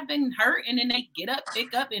women have been hurt and then they get up,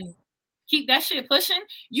 pick up, and keep that shit pushing.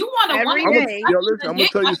 You want a woman. I'm gonna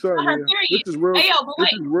tell you something. This is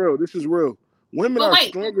real. This is real. Women are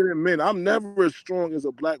stronger than men. I'm never as strong as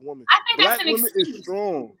a Black woman. I think that's Black women is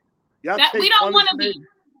strong. Y'all that we don't want to be.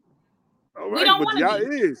 All right, but y'all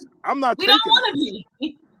is. I'm not taking it. We don't want to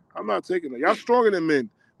be. I'm not taking it. Y'all stronger than men.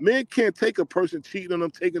 Men can't take a person cheating on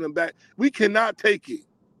them, taking them back. We cannot take it.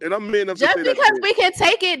 And I'm men enough to say that. Just because we can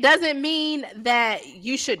take it doesn't mean that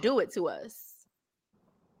you should do it to us.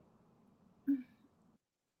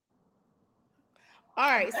 All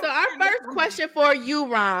right, so our first question for you,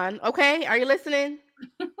 Ron, okay? Are you listening?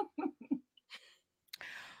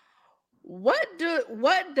 What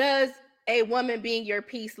does a woman being your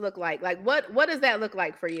peace look like? Like what does that look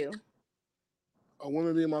like for you? A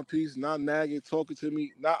woman being my peace, not nagging, talking to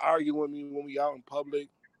me, not arguing with me when we out in public,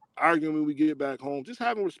 arguing when we get back home, just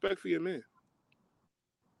having respect for your man.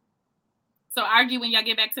 So argue when y'all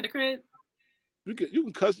get back to the crib? You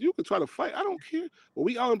can cuss, you can try to fight. I don't care. When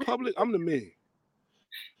we out in public, I'm the man.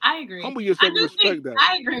 I agree. Humble yourself and respect that.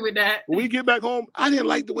 I agree with that. When we get back home, I didn't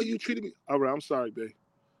like the way you treated me. All right, I'm sorry, babe.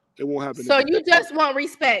 It won't happen. So you just want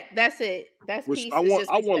respect. That's it. That's peace. I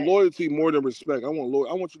want loyalty more than respect. I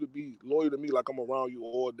want you to be loyal to me like I'm around you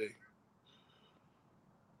all day.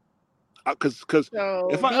 Because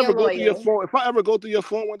if I ever go through your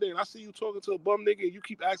phone one day and I see you talking to a bum nigga and you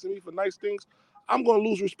keep asking me for nice things, I'm gonna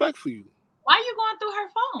lose respect for you. Why are you going through her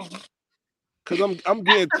phone? Because I'm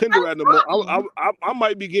getting tender at the moment. I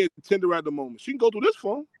might be getting tender at the moment. She can go through this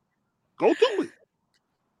phone. Go through it.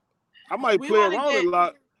 I might play around a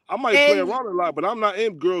lot. But I'm not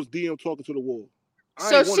in girls' DM talking to the wall.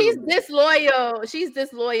 So she's disloyal. She's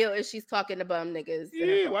disloyal if she's talking to bum niggas.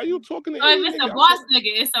 Yeah, why you talking to Or any if it's nigga? a boss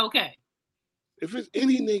nigga, it's okay. If it's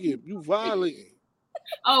any nigga, you violating.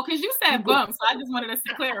 Oh, because you said bums, so I just wanted us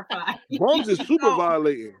to clarify. Bums is super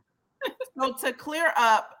violating. So to clear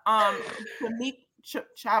up,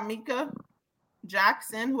 Shamika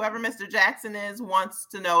Jackson, whoever Mr. Jackson is, wants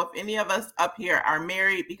to know if any of us up here are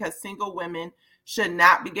married, because single women should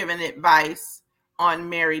not be given advice on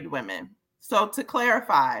married women. So to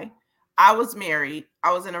clarify, I was married.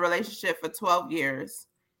 I was in a relationship for 12 years,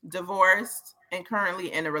 divorced, and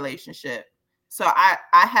currently in a relationship. So I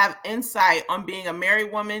have insight on being a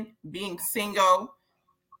married woman, being single,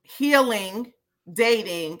 healing,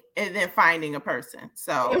 dating, and then finding a person.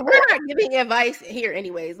 So we're not giving advice here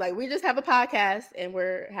anyways. Like, we just have a podcast and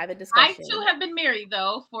we're having discussion. I too have been married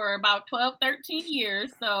though for about 12, 13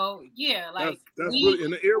 years. So yeah, like that's really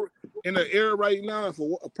in the era right now, if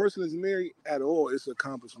a person is married at all, it's an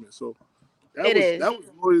accomplishment. So that was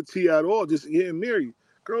loyalty at all, just getting married.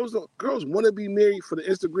 Girls want to be married for the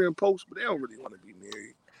Instagram post, but they don't really want to be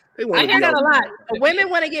married. I hear that a lot.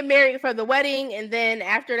 Women want to get married for the wedding, and then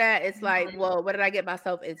after that, it's like, well, what did I get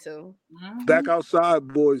myself into? Back outside,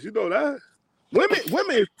 boys. You know that.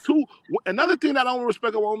 Women too. Another thing that I don't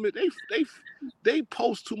respect about women, they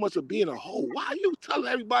post too much of being a hoe. Why are you telling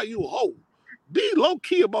everybody you a hoe? Be low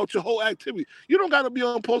key about your whole activity. You don't got to be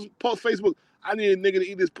on post Facebook. I need a nigga to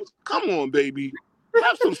eat this pussy. Come on, baby.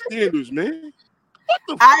 Have some standards, man.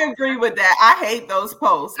 I agree with that. I hate those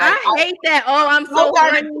posts. Like, I hate that. Oh, I'm so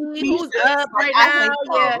horny. Who's up right now?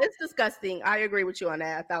 Yeah, it's disgusting. I agree with you on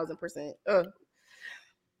that 1,000%. All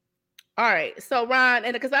right. So, Ron,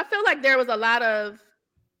 and because I feel like there was a lot of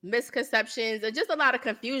misconceptions and just a lot of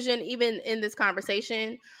confusion even in this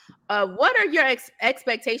conversation. What are your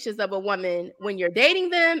expectations of a woman when you're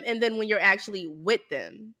dating them and then when you're actually with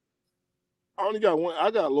them? I only got one.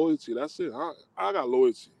 I got loyalty. That's it. I got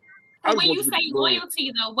loyalty. So when you say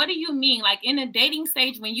loyalty, though, what do you mean? Like in a dating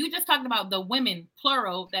stage, when you just talked about the women,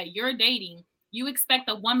 plural, that you're dating, you expect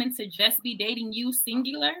a woman to just be dating you,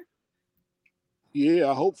 singular? Yeah,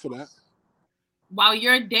 I hope for that. While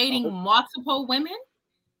you're dating multiple women?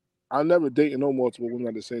 I never date no multiple women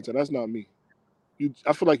at the same time. That's not me.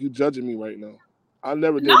 I feel like you're judging me right now. I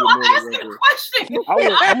never dated more than one girl.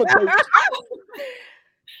 I'm gonna tell you.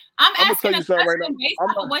 I'm asking a question based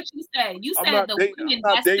off of what you said. You said the women.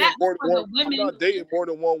 I'm not dating more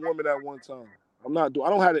than one woman at one time. I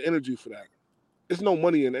don't have the energy for that. There's no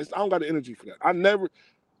money in it. I don't got the energy for that. I'm gonna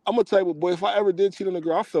tell you, boy. If I ever did cheat on a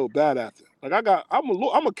girl, I felt bad after. Like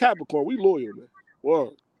I'm a Capricorn. We loyal, man.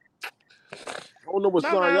 Well, I don't know what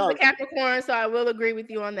sign y'all. I'm a Capricorn, so I will agree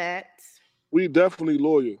with you on that. We definitely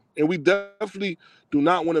loyal, and we definitely do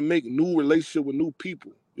not want to make new relationship with new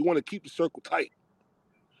people. We want to keep the circle tight.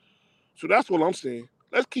 So that's what I'm saying.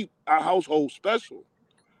 Let's keep our household special.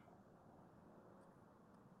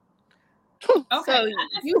 Okay. So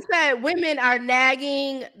you said women are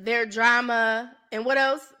nagging, their drama, and what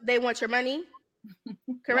else? They want your money.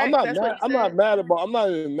 Correct. I'm not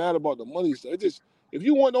even mad about the money stuff. It's just, if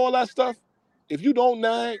you want all that stuff, if you don't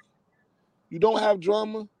nag, you don't have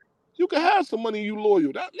drama, you can have some money. You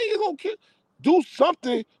loyal. That nigga gonna do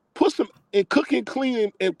something. Put some in cooking,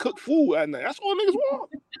 clean, and cook food at night. That's all niggas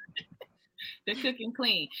want. The cook and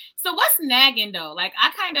clean. So what's nagging though? Like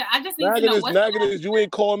I just need to know what's nagging is you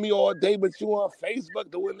ain't calling me all day, but you on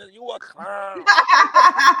Facebook doing this. You a clown.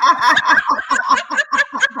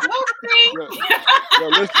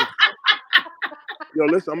 Yo,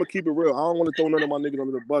 listen. I'm gonna keep it real. I don't want to throw none of my niggas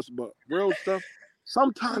under the bus, but real stuff.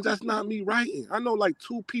 Sometimes that's not me writing. I know like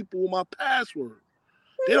 2 people with my password.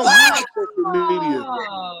 They don't have social media.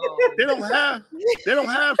 They don't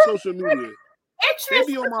have social media.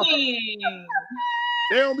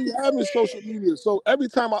 They don't be having social media. So every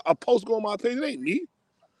time a post go on my page, it ain't me.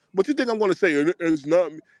 But you think I'm going to say it's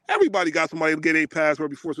not me? Everybody got somebody to get a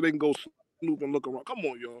password before so they can go snoop and look around. Come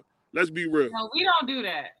on, y'all. Let's be real. No, we don't do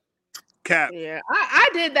that. Cap. Yeah, I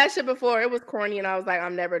did that shit before. It was corny, and I was like,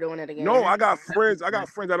 I'm never doing it again. No, I got friends that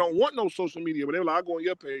don't want no social media, but they were like, I go on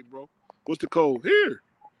your page, bro. What's the code? Here.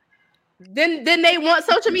 Then they want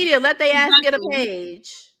social media. Let they ass get a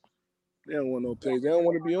page. They don't want no page. They don't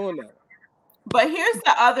want to be on that. But here's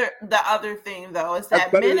the other thing though, is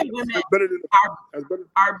that men and women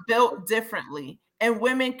are built differently. And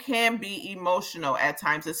women can be emotional at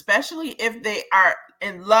times, especially if they are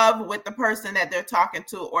in love with the person that they're talking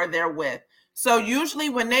to or they're with. So usually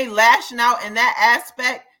when they lashing out in that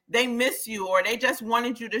aspect, they miss you, or they just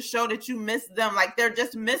wanted you to show that you miss them. Like they're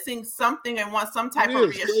just missing something and want some type of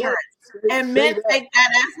reassurance. And men take that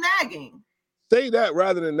as nagging. Say that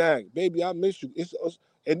rather than nag. Baby, I miss you.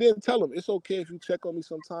 And then tell him, it's okay if you check on me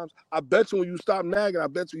sometimes. I bet you when you stop nagging, I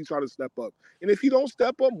bet you try to step up. And if he don't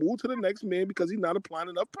step up, move to the next man because he's not applying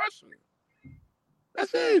enough pressure.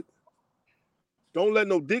 That's it. Don't let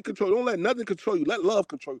no dick control you. Don't let nothing control you. Let love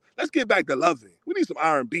control you. Let's get back to loving. We need some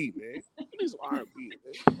R&B, man. We need some R&B,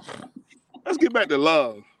 man. Let's get back to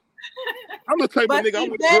love. I'm the type But of nigga.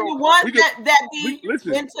 I'm then the one that be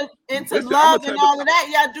into love and all of that,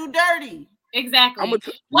 y'all do dirty. Exactly. I'm gonna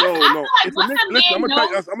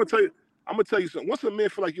tell you something. Once a man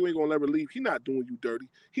feel like you ain't gonna ever leave, he not doing you dirty.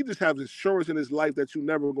 He just has insurance in his life that you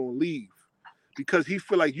never gonna leave because he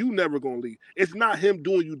feel like you never gonna leave. It's not him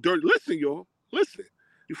doing you dirty. Listen, y'all. Listen.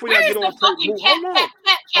 Before y'all get on,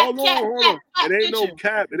 hold on. It ain't no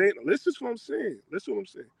cap. It ain't. Listen to what I'm saying.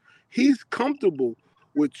 He's comfortable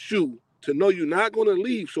with you to know you're not gonna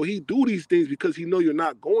leave, so he do these things because he know you're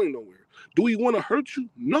not going nowhere. Do he want to hurt you?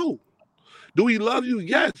 No. Do he love you?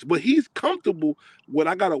 Yes, but he's comfortable when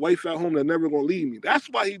I got a wife at home that never gonna leave me. That's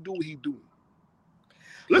why he do what he do.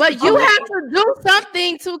 But you have to do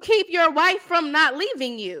something to keep your wife from not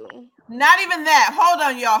leaving you. Not even that. Hold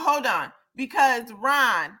on, y'all. Hold on. Because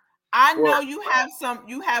Ron, I know you have some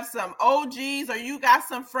OGs or you got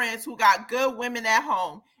some friends who got good women at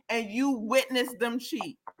home and you witnessed them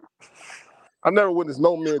cheat. I never witnessed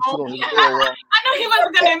no man cheat on his girl. I know he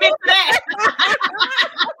wasn't gonna admit to that.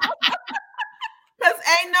 Because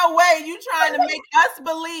ain't no way you trying to make us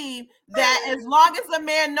believe that as long as a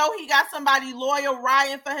man know he got somebody loyal,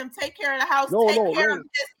 riding for him, take care of the house, take care of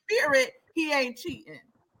his spirit, he ain't cheating.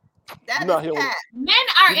 That is cat. Men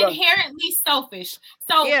are inherently selfish.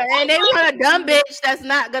 So yeah, and they want a dumb bitch that's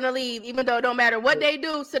not gonna leave, even though no matter what they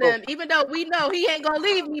do to them, even though we know he ain't gonna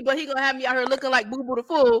leave me, but he gonna have me out here looking like Boo Boo the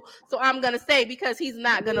Fool. So I'm gonna stay because he's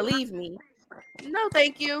not gonna leave me. No,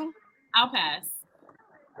 thank you. I'll pass.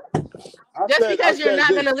 Just because you're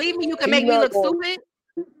not gonna leave me, you can make me look stupid.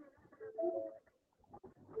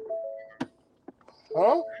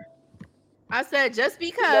 Huh? I said just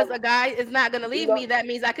because a guy is not gonna leave me, that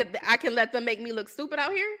means I can let them make me look stupid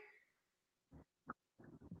out here.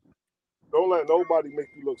 Don't let nobody make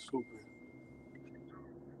you look stupid.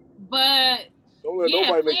 But don't let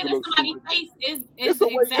nobody make you look stupid. It's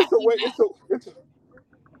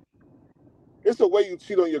a way you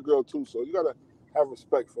cheat on your girl too, so you gotta have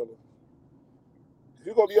respect for them. If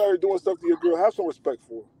you're gonna be out here doing stuff to your girl, have some respect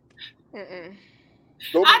for her.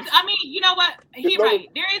 I mean, you know what? He's right.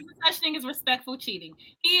 There is such thing as respectful cheating.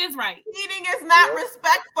 He is right. Cheating is not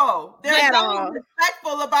respectful. There's nothing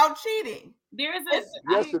respectful about cheating. There is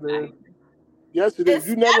yes, it is. Yes, it is.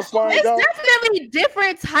 You never find out. It's definitely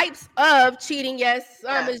different types of cheating. Yes,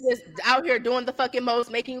 some is just out here doing the fucking most,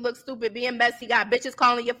 making you look stupid, being messy, got bitches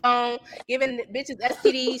calling your phone, giving bitches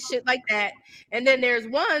STDs, shit like that. And then there's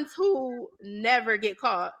ones who never get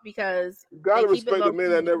caught because you gotta respect the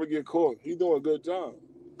men that never get caught. He's doing a good job.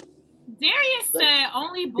 Darius said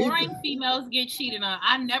only boring females get cheated on.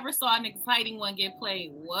 I never saw an exciting one get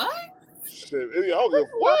played. What? Shit, I don't give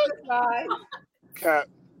what? Cat.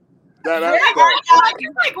 Like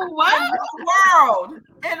what?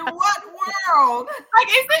 In what world? Like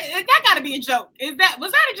is that gotta be a joke? Was that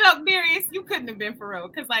a joke, Darius? You couldn't have been for real.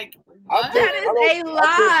 Cause like that is a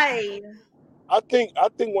lie. I think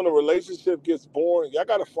when a relationship gets boring, y'all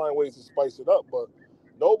gotta find ways to spice it up, but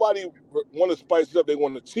nobody want to spice it up, they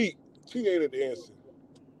want to cheat. Cheat ain't the answer.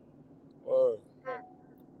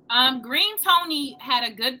 Green Tony had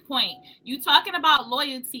a good point. You talking about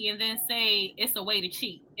loyalty and then say it's a way to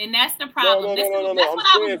cheat, and that's the problem. That's what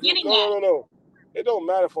I was getting at. No. It don't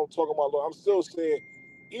matter if I'm talking about loyalty. I'm still saying,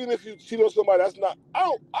 even if you cheat on somebody, that's not.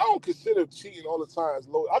 I don't consider cheating all the time as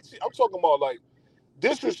loyalty. I'm talking about like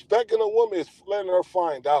disrespecting a woman is letting her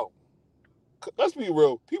find out. Let's be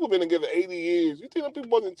real. People been together 80 years. You think them people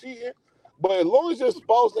wasn't cheating? But as long as your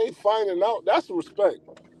spouse ain't finding out, that's respect.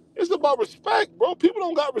 It's about respect, bro. People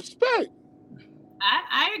don't got respect.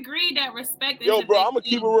 I agree that respect is I'm gonna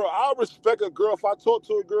keep it real. I respect a girl. If I talk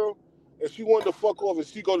to a girl and she wanted to fuck off and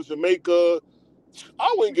she go to Jamaica,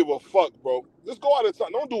 I wouldn't give a fuck, bro. Just go out of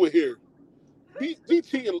town. Don't do it here. Be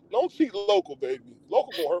cheating. Don't cheat local, baby.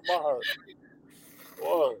 Local gonna hurt my heart.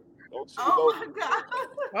 What? Don't cheat local. My God.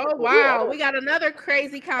 Oh wow, we got another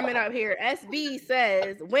crazy comment up here. SB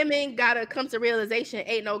says women gotta come to realization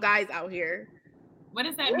ain't no guys out here. What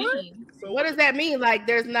does that mean? So what does that mean? Like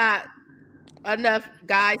there's not enough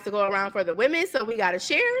guys to go around for the women, so we gotta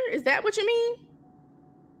share? Is that what you mean?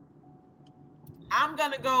 I'm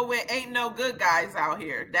gonna go with ain't no good guys out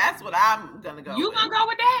here. That's what I'm gonna go with. You gonna go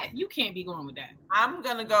with that? You can't be going with that. I'm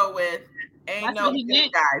gonna go with ain't no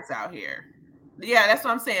good guys out here. Yeah, that's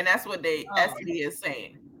what I'm saying. That's what SD is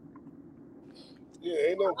saying. Yeah,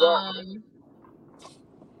 ain't no guy.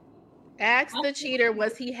 Ask the cheater,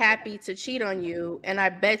 was he happy to cheat on you? And I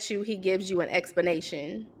bet you he gives you an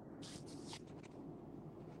explanation.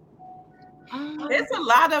 It's a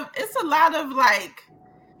lot of like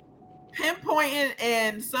pinpointing,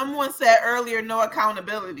 and someone said earlier, no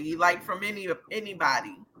accountability, like from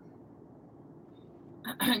anybody.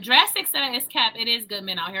 Drastic said it's cap. It is good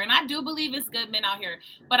men out here, and I do believe it's good men out here.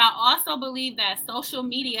 But I also believe that social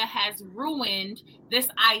media has ruined this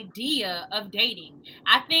idea of dating.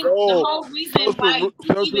 I think the whole reason why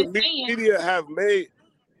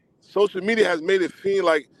social media has made it feel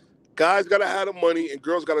like guys gotta have the money and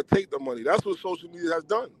girls gotta take the money. That's what social media has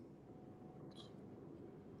done.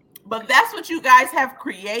 But that's what you guys have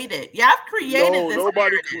created. Y'all have created this.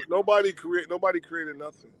 Nobody created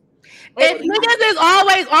nothing. If niggas is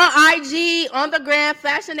always on IG, on the gram,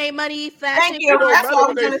 flashing their money, flashing. It don't matter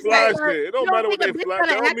what they flash it. It don't matter what they flash.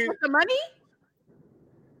 That don't mean the money.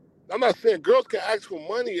 I'm not saying girls can ask for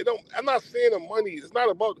money. I'm not saying the money. It's not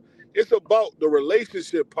about. It's about the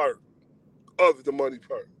relationship part of the money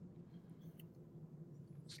part.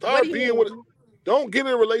 Start being with. Don't get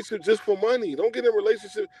in a relationship just for money. Don't get in a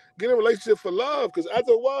relationship. Get in a relationship for love. Because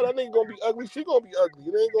after a while, that ain't gonna be ugly. She gonna be ugly.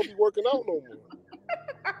 It ain't gonna be working out no more.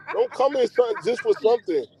 Don't come in something just for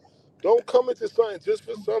something. Don't come into something just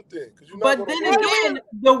for something. But then again,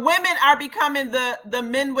 the women are becoming the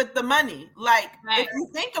men with the money. Like, if you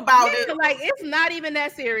think about it, like it's not even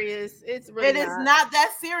that serious. It's really it is not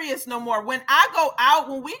that serious no more. When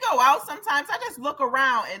we go out, sometimes I just look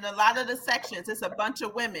around, and a lot of the sections, it's a bunch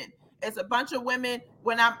of women. It's a bunch of women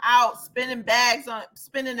when I'm out spinning a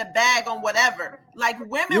bag on whatever. Like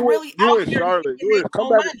women really out here. Charlotte.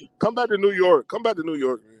 Come back to New York. Come back to New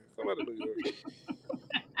York, man. Come back to New York.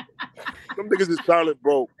 Them niggas in Charlotte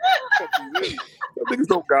broke. Them niggas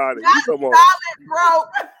don't got it. Charlotte broke.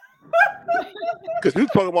 Because you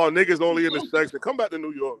talking about niggas only in the section. Come back to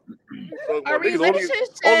New York. A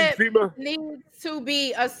relationship needs to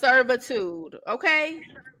be a servitude, okay?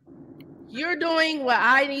 You're doing what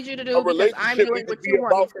I need you to do because I'm doing what you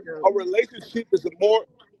want me to do. A relationship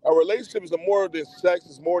is more than sex.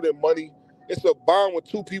 It's more than money. It's a bond when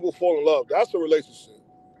two people fall in love. That's a relationship.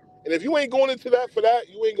 And if you ain't going into that for that,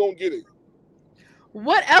 you ain't gonna get it.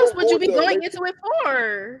 What else would you be going into it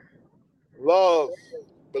for? Love.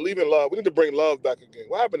 Believe in love. We need to bring love back again.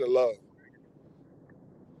 What happened to love?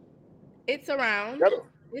 It's around.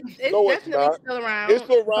 It's definitely still around. It's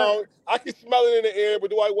around. I can smell it in the air, but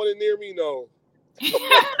do I want it near me? No.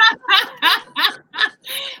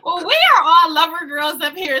 Well, we are all lover girls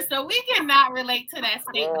up here, so we cannot relate to that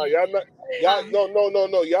statement. No.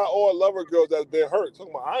 Y'all all lover girls that's been hurt.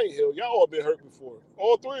 Talking about I ain't healed. Y'all all been hurt before.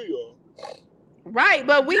 All three of y'all. Right,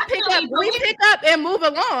 but we pick up and move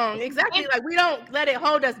along. Exactly. Like we don't let it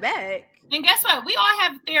hold us back. And guess what? We all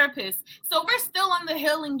have therapists. So we're still on the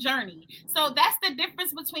healing journey. So that's the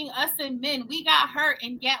difference between us and men. We got hurt,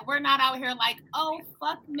 and yet we're not out here like, oh,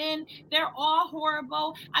 fuck men. They're all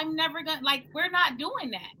horrible. I'm never going to, like, we're not doing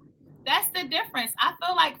that. That's the difference. I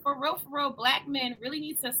feel like for real, Black men really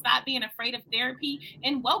need to stop being afraid of therapy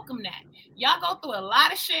and welcome that. Y'all go through a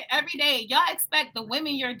lot of shit every day. Y'all expect the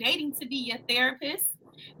women you're dating to be your therapist,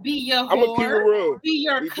 be your whore, be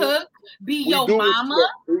your cook, be your mama.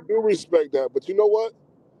 We do respect that. But you know what?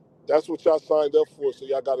 That's what y'all signed up for, so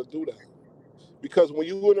y'all got to do that. Because when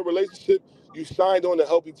you're in a relationship, you signed on to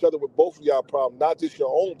help each other with both of y'all problems, not just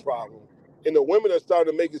your own problem. And the women are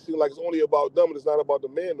starting to make it seem like it's only about them and it's not about the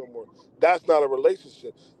man no more. That's not a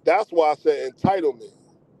relationship. That's why I said entitlement.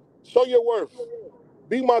 Show your worth.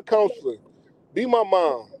 Be my counselor. Be my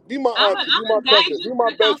mom. Be my auntie. Be my cousin. Be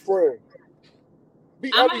my best friend.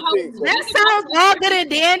 Be everything. That sounds all good and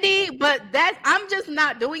dandy, but I'm just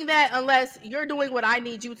not doing that unless you're doing what I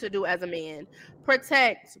need you to do as a man.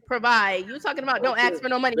 Protect, provide. You're talking about don't ask for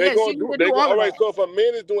no money. Yes, you need to do all right. So if a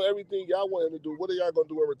man is doing everything y'all want him to do, what are y'all gonna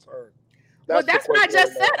do in return? That's what I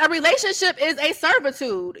just said. A relationship is a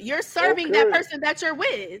servitude. You're serving that person that you're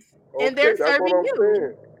with, and they're serving you.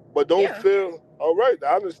 Saying. But don't feel all right.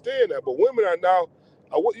 I understand that. But women are now.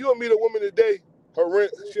 You and meet a woman today. Her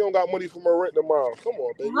rent, she don't got money from her rent tomorrow. Come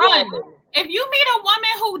on, baby. Run. If you meet a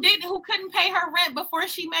woman who couldn't pay her rent before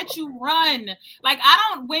she met you, run. Like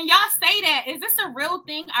when y'all say that, is this a real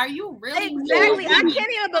thing? Are you really? Exactly. I can't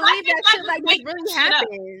even believe that shit like this really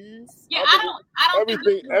happens. Yeah, I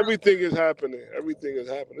don't. Everything is happening. Everything is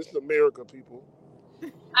happening. This is America, people.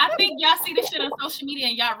 I think y'all see this shit on social media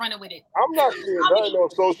and y'all running with it. I'm not seeing nothing on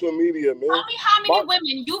social media, man. Tell me how many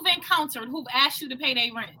women you've encountered who've asked you to pay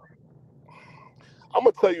their rent. I'm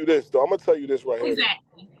gonna tell you this, though. I'm gonna tell you this right here.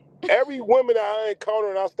 Exactly. Every woman that I encounter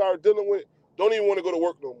and I start dealing with don't even want to go to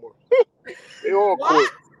work no more. They all quit.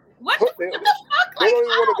 What They the fuck? don't Like,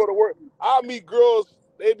 even want to go to work. I meet girls,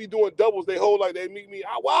 they be doing doubles. They whole like they meet me.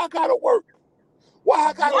 Why I gotta work? Why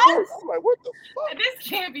I gotta What? work? I'm like, what the fuck? This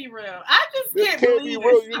can't be real. I just This can't can't be believe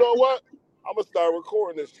real. this. You know what? I'm gonna start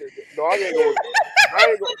recording this shit. No, I ain't gonna. I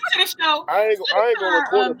ain't gonna. To the show. I ain't gonna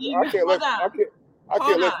record it. I can't let. I can't. I Hold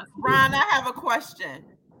can't let. on, Ron. I have a question.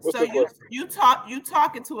 What's So the question? you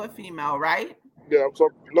talking to a female, right? Yeah, I'm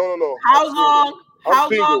talking. No. How I'm long? I'm How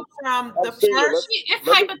single. long from I'm the single. first? It's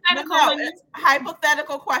let me- hypothetical. No, when you- it's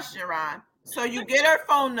hypothetical question, Ron. So you get her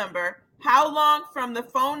phone number. How long from the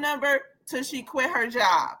phone number till she quit her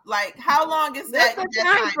job? Like, how long is What's that? the that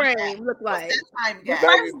time gap? frame look What's like? that time the gap?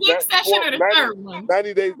 first gig session or the 90 third one?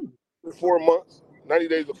 90 days to 4 months. 90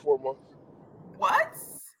 days to 4 months. What?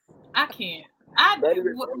 I can't.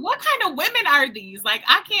 What kind of women are these? Like,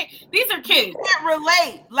 I can't. These are kids. We can't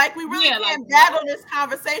relate. Like, we really Yeah, can't like, battle this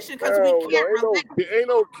conversation because we Hell no, can't relate. ain't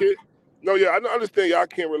no kid. No, yeah, I understand y'all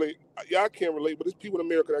can't relate. Y'all can't relate, but there's people in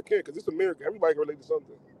America that can because it's America. Everybody can relate to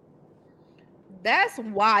something. That's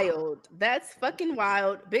wild. That's fucking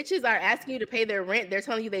wild. Bitches are asking you to pay their rent. They're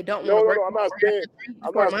telling you they don't want to No, work. I'm not saying.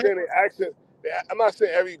 I'm not saying they accent. I'm not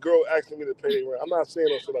saying every girl asking me to pay their rent. I'm not saying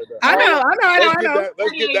no shit like that. I know.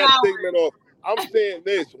 Let's get that statement off. I'm saying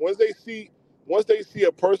this. Once they see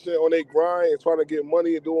a person on their grind and trying to get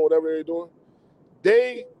money and doing whatever they're doing,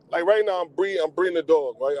 they like right now. I'm breeding a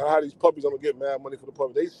dog. Right, I have these puppies. I'm gonna get mad money for the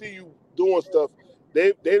puppy. They see you doing stuff.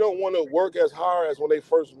 They don't want to work as hard as when they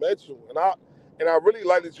first met you. And I really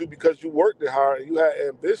liked it you because you worked it hard and you had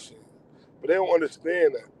ambition. But they don't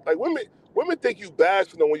understand that. Like women think you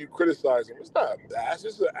bashing them when you criticize them. It's not a bash.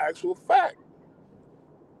 It's an actual fact.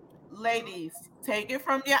 Ladies, take it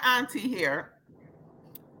from your auntie here.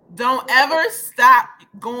 Don't ever stop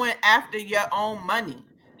going after your own money.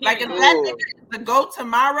 Like, if that nigga is to go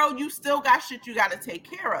tomorrow, you still got shit you got to take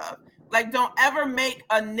care of. Like, don't ever make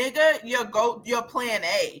a nigga your plan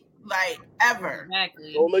A. Like, ever.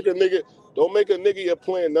 Exactly. Don't make a nigga your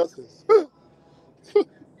plan nothing.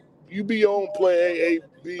 You be your own plan A,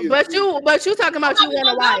 B. But you talking about you want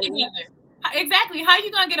a wife. Exactly. How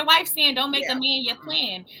you gonna get a wife saying don't make a man your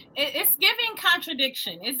plan? It's giving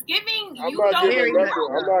contradiction. It's giving I'm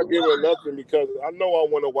not giving nothing because I know I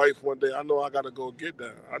want a wife one day. I know I gotta go get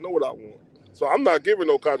that. I know what I want. So I'm not giving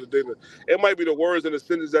no contradiction. It might be the words and the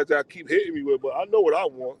sentences that y'all keep hitting me with, but I know what I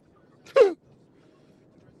want.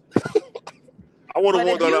 I want a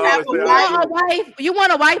woman You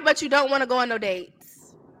want a wife, but you don't want to go on no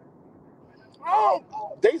dates. Oh,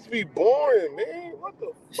 dates be boring, man. What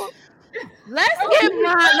the fuck? Let's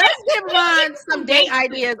give Ron some date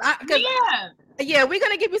ideas. Yeah, we're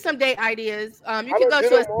gonna give you some date ideas. You can go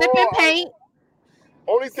to a Sip and Paint.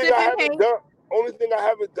 Only thing I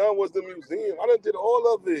haven't done was the museum. I done did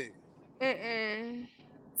all of it.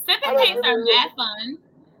 Sip and Paints are mad fun.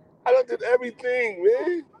 I done did everything,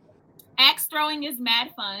 man. Axe throwing is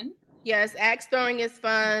mad fun. Yes, axe throwing is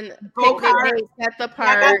fun. Go-kart at the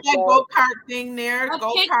park. I got that go-kart thing there.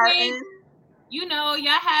 Go-karting. You know,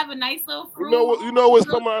 y'all have a nice little fruit. You know what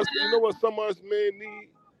some of us men need?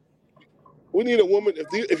 We need a woman.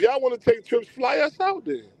 If y'all want to take trips, fly us out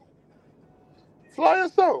then. Fly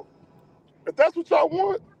us out. If that's what y'all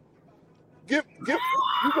want, you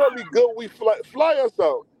gotta be good. We fly us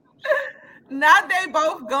out. Now they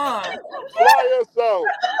both gone. Fly us out.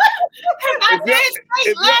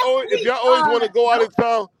 If y'all always want to go out of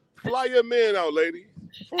town, fly your man out, lady.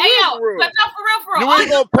 For real. You ain't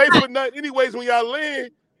gonna pay for nothing anyways when y'all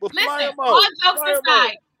land. But fly him out. All jokes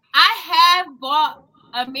aside, I have bought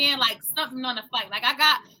a man like something on a flight. Like I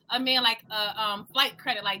got a man like a flight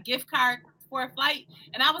credit, like gift card for a flight,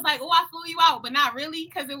 and I was like, "Oh, I flew you out," but not really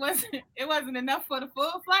because it wasn't enough for the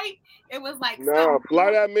full flight. It was like, nah,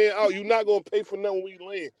 fly that man out. You're not gonna pay for nothing when you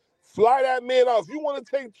land. Fly that man out. If you want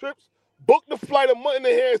to take trips, book the flight a month in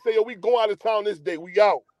advance and say, "Yo, we going out of town this day. We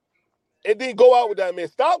out," and then go out with that man.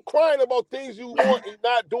 Stop crying about things you want and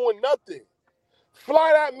not doing nothing.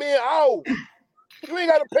 Fly that man out. You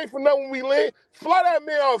ain't got to pay for nothing when we land. Fly that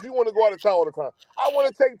man out if you want to go out of town all the time. I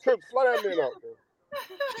want to take trips. Fly that man out, man.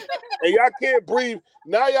 And y'all can't breathe.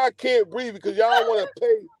 Now y'all can't breathe because y'all want to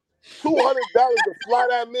pay $200 to fly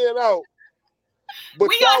that man out. But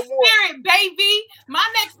we on Spirit, baby. My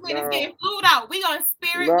next man is getting flew out. We on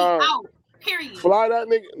Spirit, we out. Period. Fly that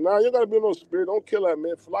nigga. Nah, you gotta be no Spirit. Don't kill that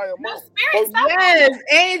man. Fly him out. Spirit. Yes,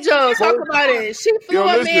 Angel. Talk about it. She flew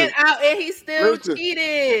a man out and he still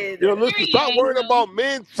cheated. Yo, listen. Stop worrying about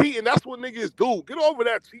men cheating. That's what niggas do. Get over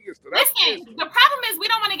that cheating stuff. Listen, the problem is we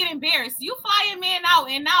don't want to get embarrassed. You fly a man out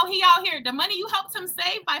and now he out here. The money you helped him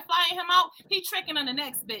save by flying him out, he tricking on the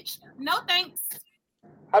next bitch. No thanks.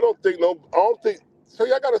 I don't think. So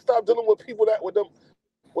y'all gotta stop dealing with people that with them.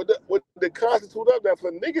 what the constitute of that? If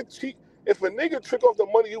a nigga cheat, if a nigga trick off the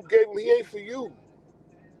money you gave him, he ain't for you.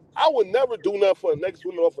 I would never do nothing for the next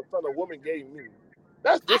woman off a son a woman gave me.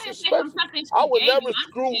 That's disrespectful. I would never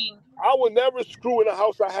screw. I would never screw in a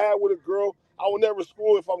house I had with a girl. I would never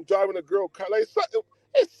screw if I'm driving a girl car. Like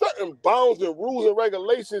it's certain bounds and rules and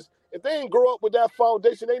regulations. If they ain't grow up with that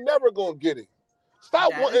foundation, they never gonna get it.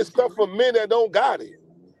 Stop wanting stuff from men that don't got it.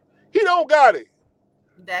 He don't got it.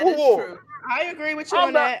 That is true. I agree with you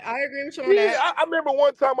on that. I agree with you on that. I remember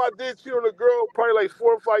one time I did cheat on a girl, probably like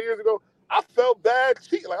 4 or 5 years ago. I felt bad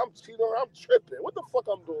cheating. Like, I'm cheating on her. I'm tripping. What the fuck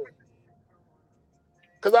I'm doing?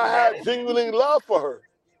 Because I had genuine love for her.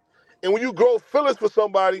 And when you grow feelings for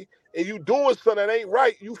somebody and you doing something that ain't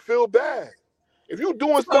right, you feel bad. If you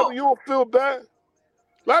doing something you don't feel bad,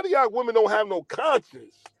 a lot of y'all women don't have no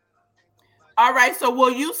conscience. All right, so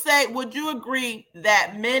would you agree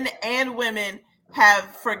that men and women have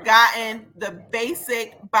forgotten the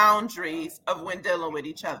basic boundaries of when dealing with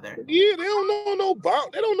each other? Yeah, they don't know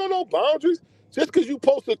no boundaries. Just because you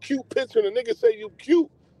post a cute picture and a nigga say you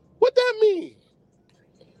cute, what that mean?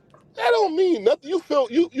 That don't mean nothing. You feel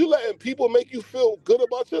you letting people make you feel good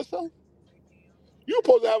about yourself? You're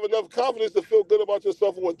supposed to have enough confidence to feel good about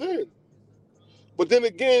yourself within. But then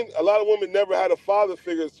again, a lot of women never had a father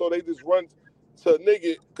figure, so they just run to a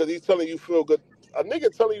nigga because he's telling you feel good. A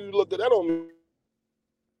nigga telling you look good, that don't mean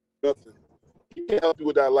nothing. He can't help you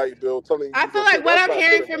with that light bill. I feel like what I'm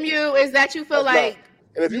hearing from you is that you feel like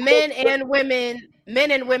men and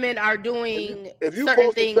women are doing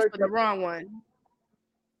certain things for the wrong one.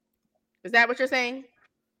 Is that what you're saying?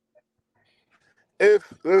 If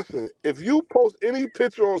you post any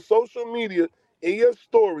picture on social media in your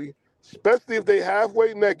story, especially if they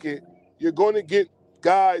halfway naked, you're going to get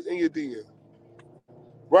guys in your DM.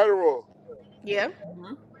 Right or wrong? Yeah.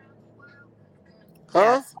 Mm-hmm.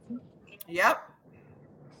 Huh? Yes. Yep.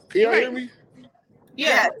 Can y'all hear me?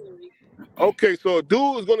 Yeah. Okay, so a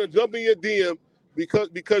dude is gonna jump in your DM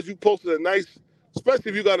because you posted a nice,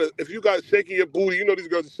 especially if you got shaking your booty. You know these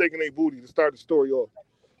girls are shaking their booty to start the story off.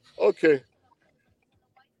 Okay.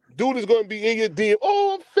 Dude is gonna be in your DM.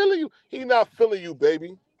 Oh, I'm feeling you. He not feeling you,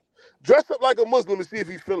 baby. Dress up like a Muslim and see if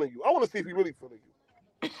he's feeling you. I want to see if he really feeling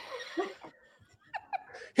you.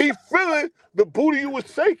 He feeling the booty you was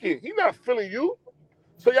shaking. He not feeling you.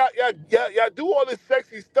 So y'all do all this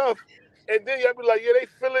sexy stuff, and then y'all be like, yeah, they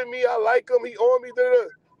feeling me. I like him. He on me. Da-da-da.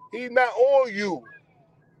 He's not on you.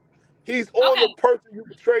 He's on the person you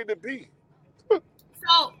portrayed to be.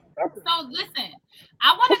 So listen,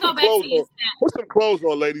 I want to go back to your stat. Put some clothes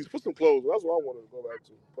on, ladies. Put some clothes on. That's what I want to go back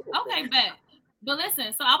to. Okay, bet. But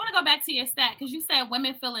listen, so I want to go back to your stat because you said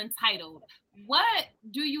women feel entitled. What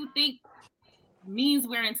do you think means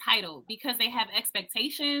we're entitled? Because they have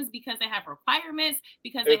expectations, because they have requirements,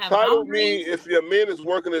 because they have boundaries? Entitled means if your man is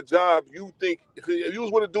working a job, you think if you was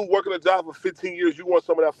going to do working a job for 15 years, you want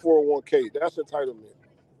some of that 401k. That's entitlement.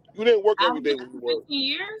 You didn't work every day when you work. 15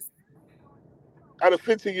 years? Out of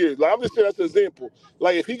 15 years. Like, I'm just saying that's an example.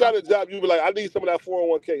 Like, if he got a job, you'd be like, I need some of that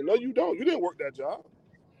 401k. No, you don't. You didn't work that job.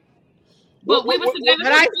 But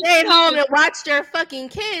I stayed home and watched your fucking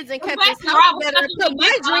kids and kept this house better and put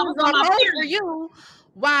my dreams on hold for you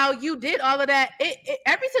while you did all of that.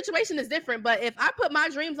 Every situation is different, but if I put my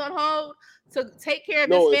dreams on hold to take care of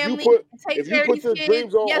this family, take care of these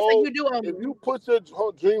kids, yes, hold, you do own me. If you put your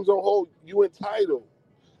dreams on hold, you entitled.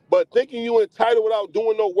 But thinking you entitled without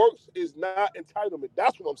doing no works is not entitlement.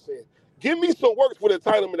 That's what I'm saying. Give me some works for the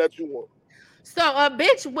entitlement that you want. So a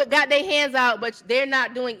bitch got their hands out, but they're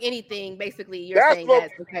not doing anything. Basically, saying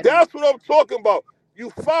that's what I'm talking about.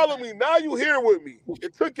 You follow me now. You here with me.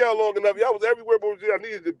 It took y'all long enough. Y'all was everywhere, but y'all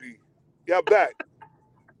needed to be. Y'all back.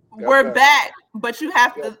 We're back, but you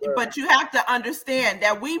have to understand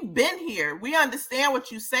that we've been here. We understand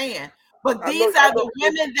what you're saying, but these are the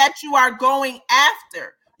women that you are going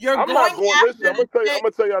after. I'm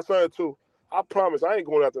gonna tell y'all something too. I promise I ain't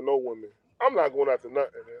going after no woman. I'm not going after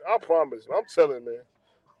nothing, man. I promise. I'm telling, man.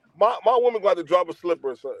 My woman got to drop a slipper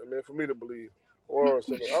or something, man, for me to believe. Or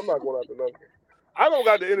something. I'm not going after nothing. I don't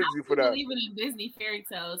got the energy for that. Believing in Disney fairy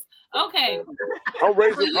tales. Okay. I'm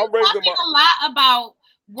raising a lot about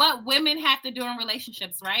what women have to do in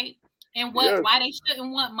relationships, right? And why they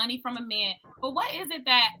shouldn't want money from a man. But what is it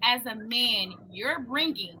that, as a man, you're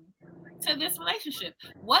bringing to this relationship?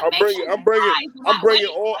 What makes you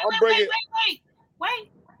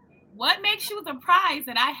What makes you surprised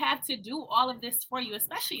that I have to do all of this for you,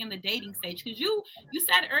 especially in the dating stage? Because you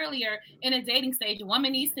said earlier, in a dating stage, a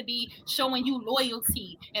woman needs to be showing you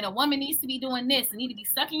loyalty, and a woman needs to be doing this, and need to be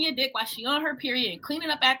sucking your dick while she on her period and cleaning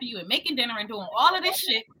up after you and making dinner and doing all of this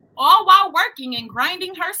shit. all while working and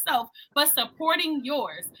grinding herself, but supporting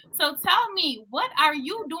yours. So tell me, what are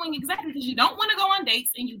you doing exactly? Because you don't want to go on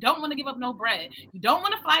dates and you don't want to give up no bread. You don't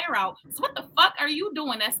want to fly her out. So what the fuck are you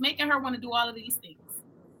doing that's making her want to do all of these things?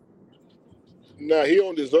 Nah, he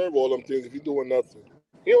don't deserve all them things if he's doing nothing.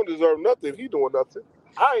 He don't deserve nothing if he's doing nothing.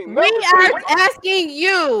 I ain't never. We are asking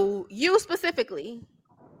you specifically.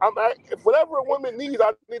 If whatever a woman needs,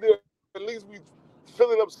 I need to at least be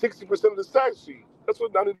filling up 60% of the stack sheet. That's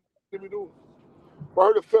what I need to be doing. For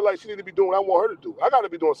her to feel like she need to be doing what I want her to do. I got to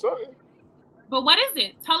be doing something. But what is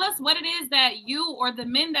it? Tell us what it is that you or the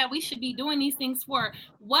men that we should be doing these things for.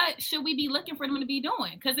 What should we be looking for them to be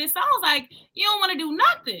doing? Because it sounds like you don't want to do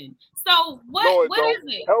nothing. So what is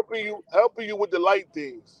it? Helping you with the light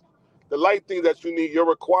things. The light things that you need, your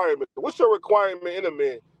requirement. What's your requirement in a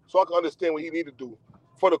man? So I can understand what he need to do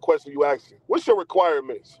for the question you asking. What's your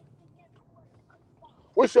requirements?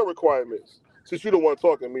 What's your requirements? Since you the one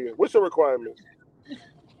talking to me, what's your requirements?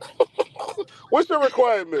 What's your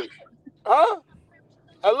requirements? Huh?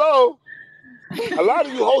 Hello? A lot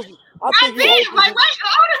of you hosts. I think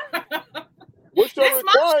what's your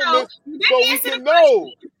requirements so we can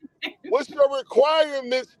know? What's your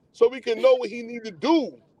requirements so we can know what he need to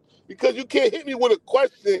do? Because you can't hit me with a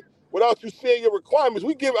question without you saying your requirements.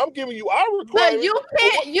 I'm giving you our requirements.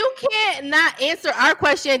 But you can't not answer our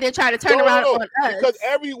question and then try to turn around on us. Because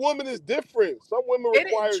every woman is different. Some women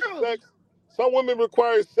require sex. Some women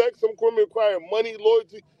require sex. Some women require money,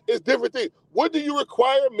 loyalty. It's different things. What do you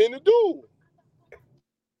require men to do?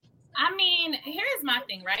 I mean, here's my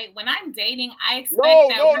thing, right? When I'm dating, I expect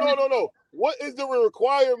No. What is the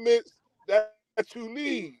requirements that you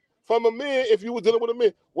need from a man if you were dealing with a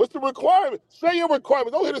man? What's the requirement? Say your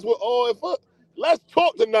requirement. Don't hit us with, let's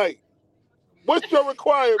talk tonight. What's your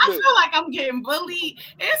requirement? I feel like I'm getting bullied.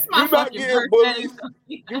 It's my fucking birthday.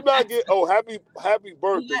 You're not getting happy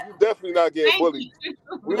birthday. You're definitely not getting bullied.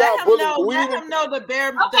 We're not bullied. Let him know the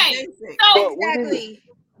bare basics. So, exactly.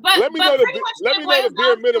 Let me know the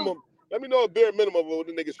bare minimum. Let me know a bare minimum of what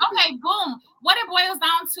the niggas should do. Okay, boom. What it boils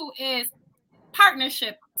down to is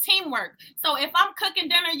partnership, teamwork. So if I'm cooking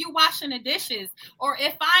dinner, you washing the dishes, or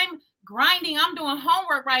if I'm grinding, I'm doing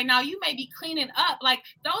homework right now, you may be cleaning up. Like,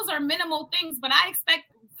 those are minimal things, but I expect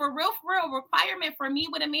for real requirement for me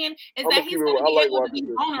with a man is that he's going to be able to be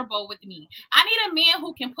vulnerable with me. I need a man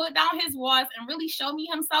who can put down his walls and really show me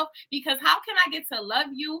himself, because how can I get to love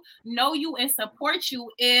you, know you, and support you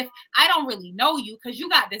if I don't really know you, because you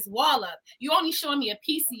got this wall up. You only showing me a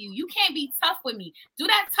piece of you. You can't be tough with me. Do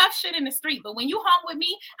that tough shit in the street, but when you home with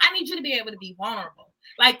me, I need you to be able to be vulnerable.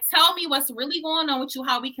 Like, tell me what's really going on with you,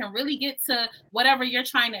 how we can really get to whatever you're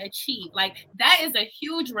trying to achieve. Like, that is a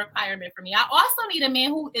huge requirement for me. I also need a man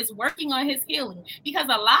who is working on his healing, because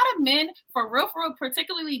a lot of men, for real,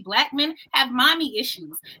 particularly black men, have mommy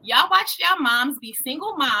issues. Y'all watch y'all moms be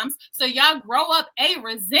single moms, so y'all grow up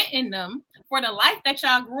resenting them for the life that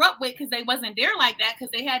y'all grew up with, because they wasn't there like that,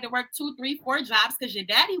 because they had to work 2, 3, 4 jobs because your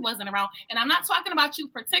daddy wasn't around. And I'm not talking about you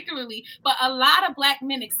particularly, but a lot of black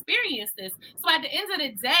men experience this. So at the end of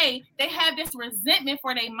the day, they have this resentment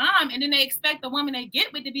for their mom, and then they expect the woman they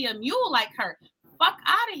get with to be a mule like her. Fuck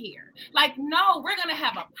out of here. Like, no, we're gonna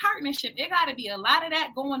have a partnership. It gotta be a lot of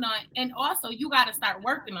that going on, and also you gotta start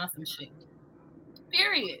working on some shit.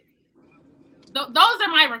 Period. Those are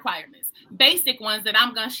my requirements. Basic ones that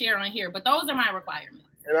I'm gonna share on here, but those are my requirements.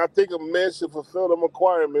 And I think a man should fulfill them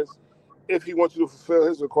requirements if he wants you to fulfill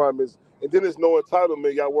his requirements, and then there's no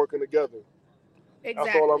entitlement. Y'all working together. Exactly.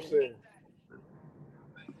 That's all I'm saying.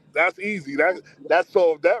 That's easy. That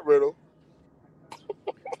solved that riddle.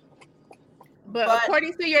 But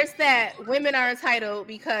according to your stat, women are entitled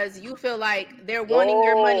because you feel like they're wanting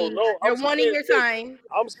your money, they're wanting your time.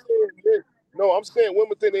 I'm saying this. No, I'm saying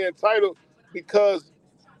women think they're entitled because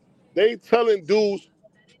they telling dudes,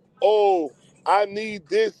 "Oh, I need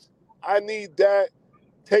this, I need that.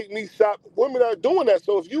 Take me shop." Women are doing that.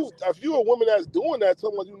 So if you're a woman that's doing that,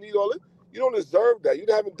 someone you need all this, you don't deserve that. You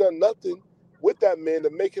haven't done nothing with that man to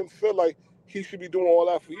make him feel like he should be doing all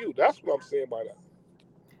that for you. That's what I'm saying by that.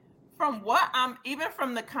 From what even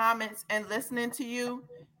from the comments and listening to you,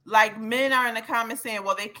 like, men are in the comments saying,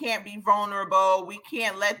 well, they can't be vulnerable, we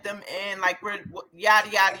can't let them in, like, we're yada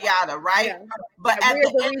yada yada, right? Yeah. But there's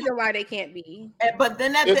a reason why they can't be. But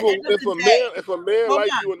then at the end of the day, if a man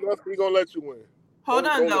likes you enough, he's gonna let you in. Hold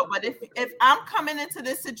on though, but if I'm coming into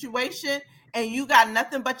this situation and you got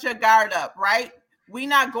nothing but your guard up, right? We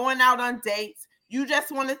not going out on dates. You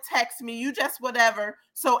just want to text me. You just whatever.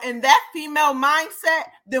 So in that female mindset,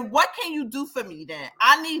 then what can you do for me then?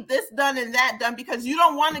 I need this done and that done, because you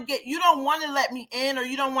don't want to let me in, or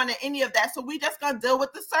you don't want any of that. So we just going to deal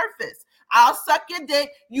with the surface. I'll suck your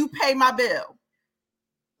dick. You pay my bill.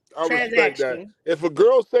 I respect that. If a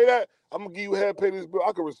girl say that, I'm gonna give you head, pay this bill.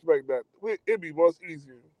 I can respect that. It'd be much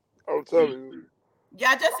easier. I'm telling you.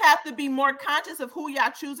 Y'all just have to be more conscious of who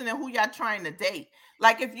y'all choosing and who y'all trying to date.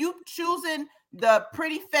 Like if you choosing the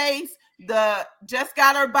pretty face, the just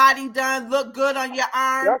got her body done, look good on your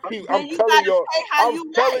arm. I'm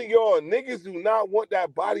telling y'all, niggas do not want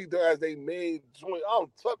that body done as they main joint.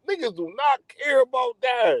 Niggas do not care about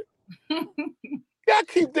that. Y'all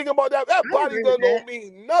keep thinking about that. That body done don't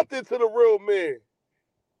mean nothing to the real man.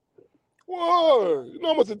 What? You know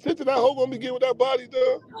how much attention that hoe gonna be getting with that body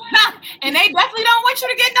done? And they definitely don't want you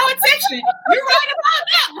to get no attention. You're right about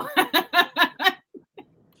that one.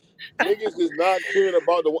 Niggas is not caring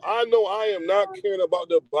about I know I am not caring about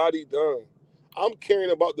the body done. I'm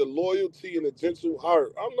caring about the loyalty and the gentle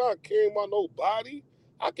heart. I'm not caring about no body.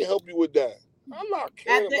 I can help you with that. I'm not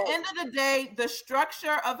caring. At the end of the day, the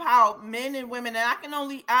structure of how men and women, and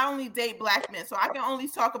I only date black men, so I can only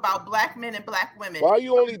talk about black men and black women. Why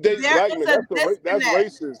you only date black men? That's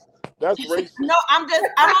racist. That's racist. No, I'm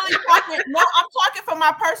talking from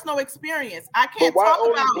my personal experience. I can't but why talk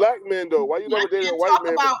only about black men though. Why you never dated a white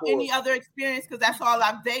man about before? Any other experience because that's all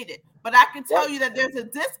I've dated. But I can tell you that there's a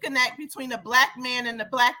disconnect between the black man and the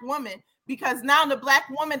black woman. Because now the black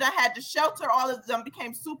woman that had to shelter all of them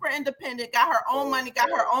became super independent, got her own money, got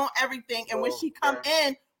her own everything. And when she come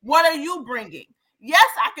in, what are you bringing? Yes,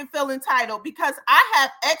 I can feel entitled because I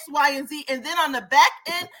have X, Y, and Z. And then on the back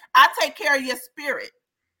end, I take care of your spirit.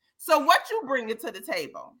 So what you bringing to the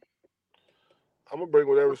table? I'm going to bring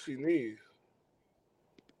whatever she needs.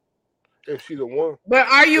 If she's the one. But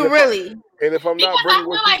are you really? And if I'm not bringing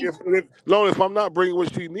what she if I'm not bringing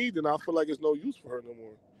what she needs, then I feel like it's no use for her no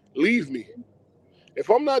more. Leave me. If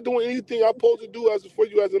I'm not doing anything I'm supposed to do for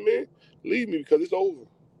you as a man, leave me because it's over.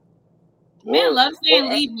 Men love saying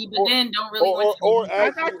leave me, but then don't really want to.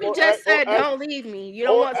 I thought you just said don't leave me. You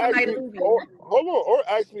don't want somebody to leave you. Hold on. Or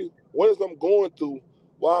ask me what is I'm going through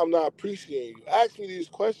while I'm not appreciating you. Ask me these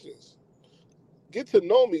questions. Get to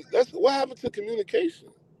know me. That's what happened to communication.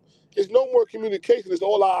 There's no more communication. It's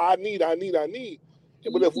all I need.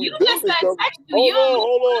 But if we build this stuff,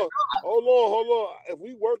 hold on. If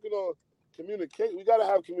we working on communication, we gotta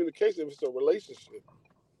have communication if it's a relationship.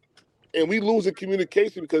 And we losing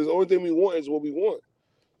communication because the only thing we want is what we want.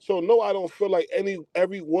 So no, I don't feel like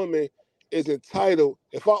every woman is entitled.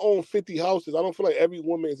 If I own 50 houses, I don't feel like every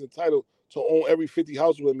woman is entitled to own every 50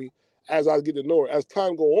 houses with me as I get to know her. As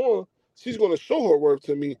time go on, she's gonna show her worth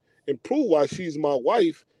to me and prove why she's my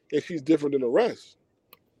wife and she's different than the rest.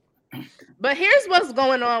 But here's what's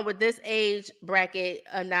going on with this age bracket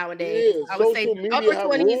nowadays. I would say upper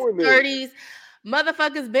 20s, 30s,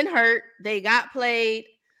 motherfuckers been hurt. They got played.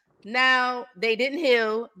 Now they didn't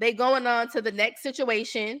heal. They going on to the next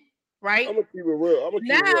situation, right? I'm gonna keep it real.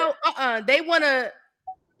 They want to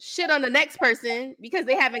shit on the next person because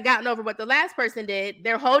they haven't gotten over what the last person did.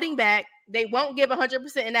 They're holding back. They won't give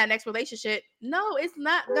 100% in that next relationship. No, it's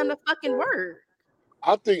not gonna fucking work.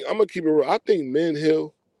 I'm gonna keep it real. I think men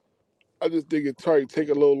heal. I just think it take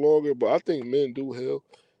a little longer, but I think men do heal.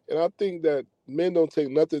 And I think that men don't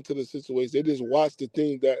take nothing to the situation. They just watch the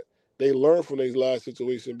things that they learn from their last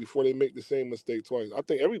situation before they make the same mistake twice. I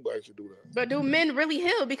think everybody should do that. But do men really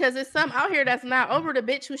heal? Because there's some out here that's not over the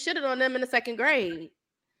bitch who shitted on them in the second grade.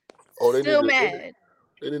 Oh, they still mad.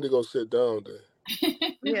 They need to go sit down there.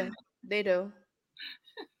 Yeah, they do.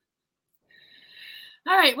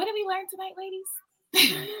 All right, what did we learn tonight, ladies?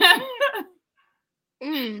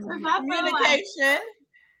 Communication.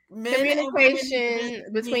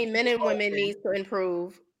 Communication between men and women needs to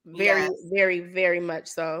improve very, very much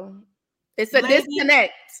so. It's a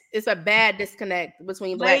disconnect. It's a bad disconnect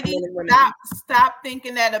between black men and women. Stop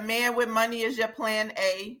thinking that a man with money is your plan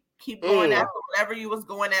A. Keep going after whatever you was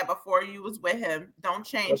going at before you was with him. Don't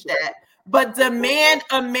change that. But demand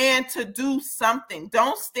a man to do something.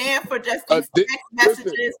 Don't stand for just these text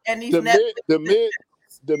messages and these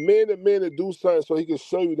the man to do something so he can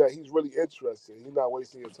show you that he's really interested. He's not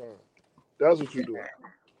wasting your time. That's what you do.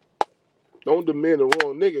 Don't demand the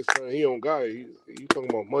wrong nigga, son. He don't got it. You talking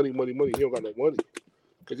about money. He don't got no money.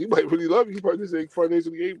 Because he might really love you. He probably just ain't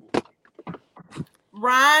financially able.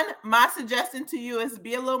 Ron, my suggestion to you is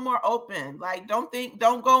be a little more open. Like, don't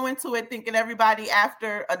go into it thinking everybody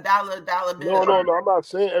after a dollar bill. No. I'm not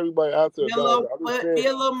saying everybody after a dollar. Be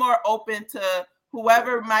a little more open to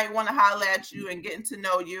whoever might want to holler at you and getting to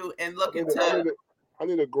know you and looking I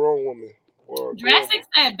need a grown woman. Drastic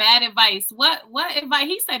said bad advice. What advice?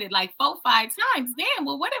 He said it like 4-5 times. Damn.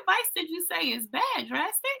 Well, what advice did you say is bad,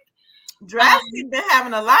 Drastic? Drastic been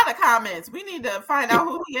having a lot of comments. We need to find out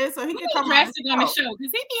who he is so he can come Drastic on the show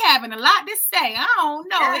because he be having a lot to say. I don't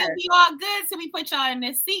know. Yeah. It'll be all good till we put y'all in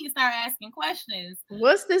this seat and start asking questions.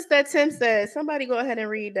 What's this that Tim said? Somebody go ahead and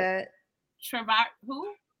read that.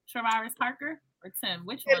 Travaris Parker or Tim?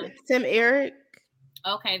 Which one? Tim Eric.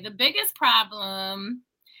 Okay, the biggest problem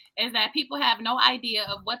is that people have no idea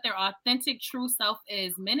of what their authentic true self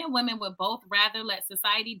is. Men and women would both rather let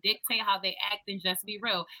society dictate how they act than just be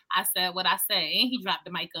real. I said what I said, and he dropped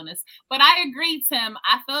the mic on us. But I agree, Tim.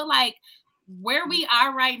 I feel like where we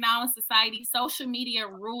are right now in society, social media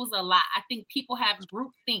rules a lot. I think people have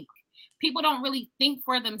groupthink. People don't really think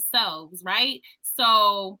for themselves, right?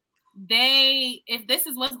 So if this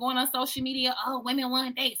is what's going on social media, oh, women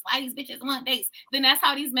want dates, why these bitches want dates, then that's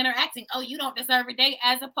how these men are acting. Oh, you don't deserve a date,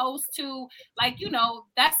 as opposed to, like, you know,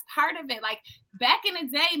 that's part of it. Like, back in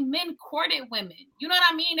the day, men courted women. You know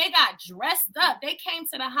what I mean? They got dressed up. They came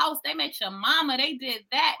to the house. They met your mama. They did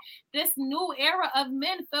that. This new era of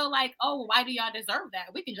men feel like, oh, why do y'all deserve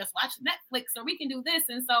that? We can just watch Netflix or we can do this.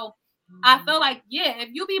 And so I feel like, yeah,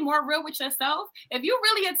 if you be more real with yourself, if you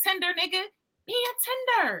really a tender nigga, be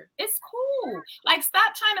a Tinder. It's cool. Like,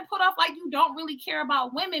 stop trying to put off like you don't really care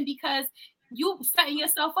about women because you setting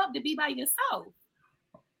yourself up to be by yourself.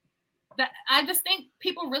 That I just think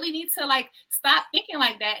people really need to like stop thinking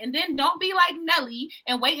like that, and then don't be like Nelly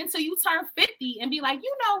and wait until you turn 50 and be like,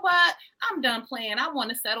 you know what? I'm done playing. I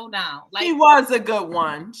want to settle down. Like, she was a good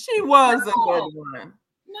one. She was a good one.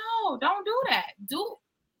 No, don't do that.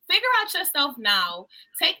 Figure out yourself now.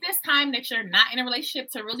 Take this time that you're not in a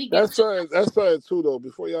relationship to really get. That's something too, though.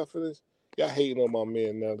 Before y'all finish, y'all hating on my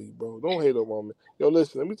man Nelly, bro. Don't hate on my man. Yo,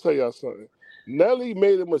 listen, let me tell y'all something. Nelly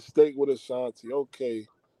made a mistake with Ashanti. Okay,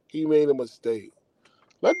 he made a mistake.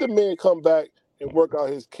 Let the man come back and work out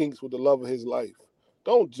his kinks with the love of his life.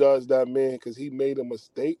 Don't judge that man because he made a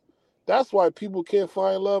mistake. That's why people can't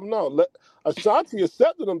find love now. Ashanti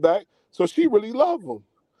accepted him back, so she really loved him.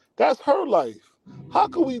 That's her life. How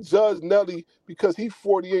can we judge Nelly because he's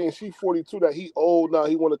 48 and she's 42 that he old now,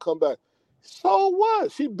 he want to come back? So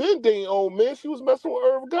what? She been dating old man. She was messing with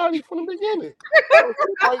Irv Gotti from the beginning.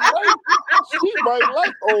 So she might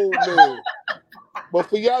like old man. But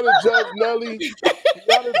for y'all to judge Nelly,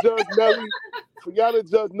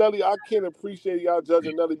 I can't appreciate y'all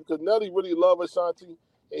judging Nelly because Nelly really loved Ashanti,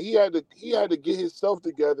 and he had to get himself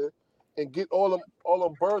together and get all them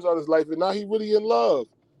birds out of his life, and now he really in love.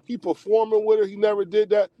 He performing with her. He never did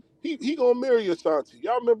that. He gonna marry Ashanti.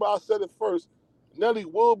 Y'all remember I said it first. Nelly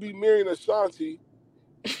will be marrying Ashanti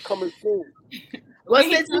coming soon. Well,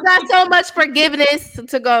 since you got so much forgiveness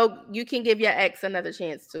to go, you can give your ex another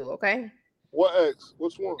chance too. Okay. What ex?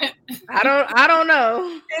 Which one? I don't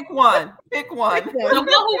know. Pick one. The one who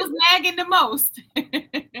was nagging the most.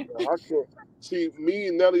 I can't. See, me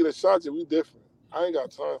and Nelly and Ashanti, we different. I ain't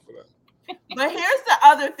got time for that. But here's the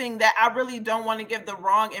other thing that I really don't want to give the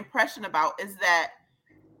wrong impression about is that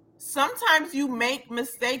sometimes you make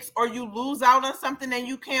mistakes or you lose out on something and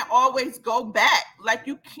you can't always go back. Like,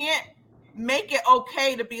 you can't make it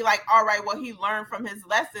okay to be like, all right, well, he learned from his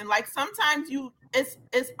lesson. Like, sometimes it's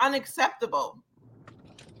unacceptable.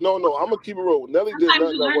 No, I'm gonna keep it real. Nelly did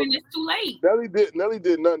nothing that wasn't. It's too late. Nelly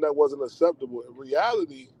did nothing that wasn't acceptable. In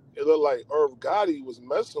reality, it looked like Irv Gotti was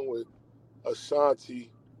messing with Ashanti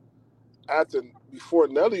before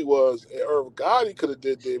Nelly was, and Irv Gotti could have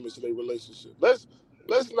did damage to their relationship. Let's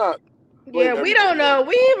not. Yeah, we don't know.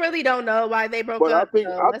 We really don't know why they broke up. But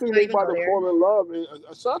I think they about to fall in love, and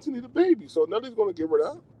Ashanti need a baby, so Nelly's gonna give her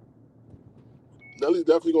that. Nelly's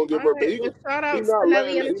definitely gonna give her a baby. Well, shout out to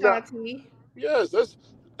Nelly and Ashanti. Yes,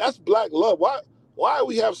 that's black love. Why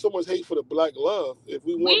we have so much hate for the black love if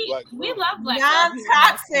we want black love? We love black love.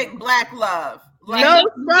 Non-toxic black love. Like, no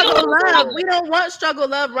struggle love. We don't want struggle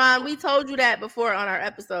love, Ron. We told you that before on our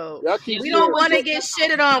episode. We don't want to get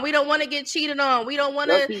shitted on. We don't want to get cheated on. We don't want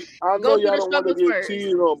to go through the struggles first.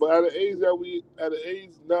 Cheated on, but at the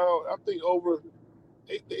age now, I think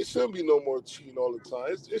it shouldn't be no more cheating all the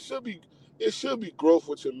time. It should be growth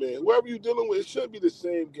with your man. Whoever you're dealing with, it should be the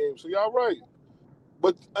same game. So y'all right.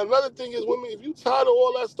 But another thing is, women, if you tired of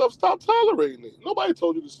all that stuff, stop tolerating it. Nobody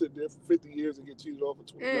told you to sit there for 50 years and get cheated on for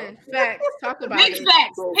 20 years. Facts. Talk about Big it.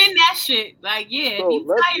 facts. Pin that shit. Like, yeah, if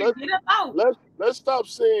you tired, get up out. Let's stop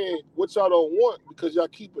saying what y'all don't want because y'all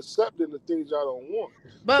keep accepting the things y'all don't want.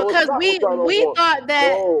 But because we thought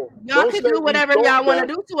that y'all could do whatever y'all want to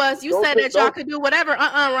do to us. You said that y'all could do whatever.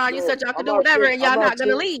 Ron, you said y'all could do whatever and y'all not going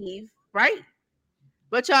to leave, right?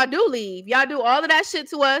 But y'all do leave. Y'all do all of that shit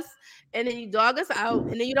to us. And then you dog us out,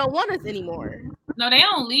 and then you don't want us anymore. No, they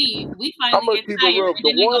don't leave. We finally get tired, and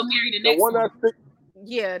then they go marry the next one.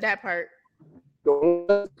 Yeah, that part.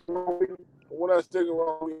 The when I stick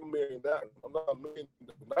around me, man, that I'm not marrying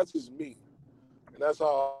them. That's just me, and that's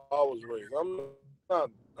how I was raised. I'm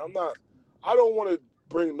not. I don't want to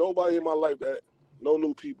bring nobody in my life no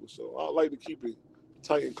new people. So I like to keep it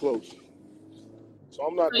tight and close. So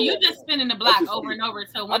I'm not. So you just spinning the block over and over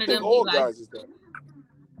till one of them. All guys is that.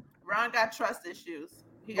 Ron got trust issues.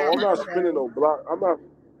 I'm not spinning no block.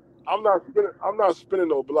 I'm not spinning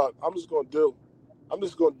no block. I'm just gonna deal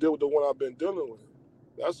with the one I've been dealing with.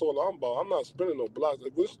 That's all I'm about. I'm not spinning no blocks.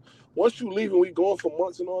 Once you leave and we going for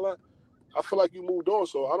months and all that, I feel like you moved on.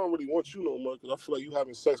 So I don't really want you no more because I feel like you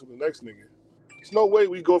having sex with the next nigga. There's no way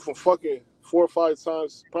we go from fucking 4 or 5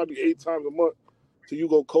 times, probably 8 times a month, till you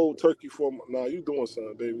go cold turkey for a month. Nah, you doing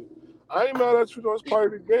something, baby. I ain't mad at you though. It's part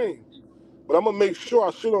of the game. But I'm gonna make sure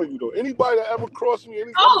I shit on you though. Anybody that ever crossed me,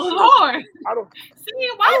 Lord! I don't. See,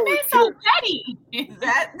 why they so petty?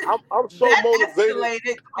 I'm so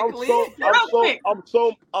motivated. I'm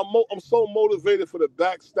so motivated for the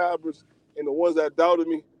backstabbers and the ones that doubted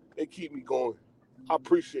me. They keep me going. I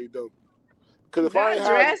appreciate them. Because if I ain't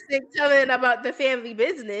drastic telling about the family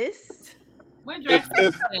business.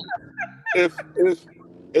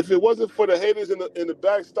 If it wasn't for the haters and the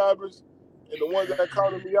backstabbers. And the ones that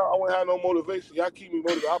counted me out, I wouldn't have no motivation. Y'all keep me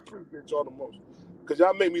motivated. I appreciate y'all the most. Because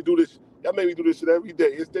y'all make me do this. Y'all make me do this shit every day.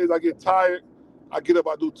 It's days I get tired. I get up,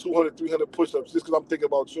 I do 200, 300 push-ups just because I'm thinking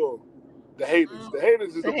about y'all. The haters. The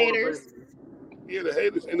haters is the motivation. Yeah, the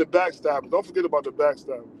haters and the backstabbers. Don't forget about the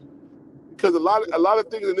backstabbers. Because a lot of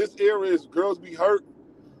things in this era is girls be hurt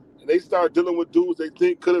and they start dealing with dudes they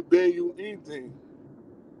think could have been you anything.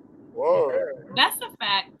 Wow. That's a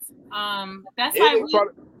fact. That's why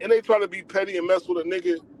and they try to be petty and mess with a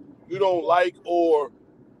nigga you don't like, or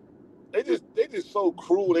they just so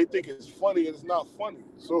cruel. They think it's funny and it's not funny.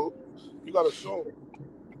 So you gotta show them.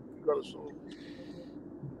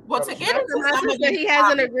 Well, to get into some of he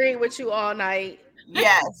hasn't agreed with you all night.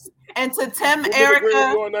 Yes, and to Tim,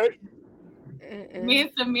 Erica.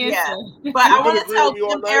 Mensa. Yeah. But I want to tell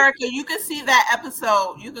Tim, Erica, you can see that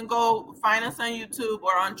episode. You can go find us on YouTube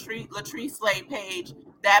or on Latrice Slade page.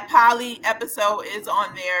 That Polly episode is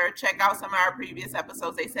on there. Check out some of our previous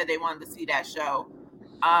episodes. They said they wanted to see that show.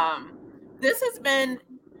 This has been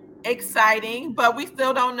exciting, but we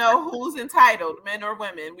still don't know who's entitled, men or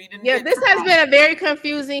women. We didn't. Yeah, this has been a very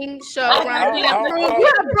confusing show. You have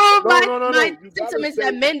proved my sentiments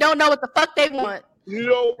that men don't know what the fuck they want. You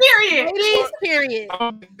know, period. Ladies, period.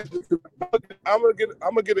 I'm gonna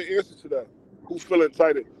get an answer to that. Who's feeling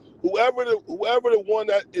entitled? Whoever the one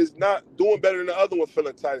that is not doing better than the other one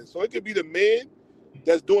feeling entitled. So it could be the man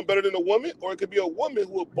that's doing better than the woman, or it could be a woman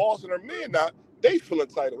who is bossing her man. Now they feel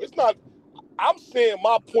entitled. It's not. I'm saying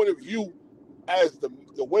my point of view as the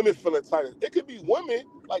women feel entitled. It could be women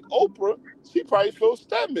like Oprah. She probably feels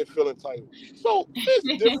Stedman feel entitled. So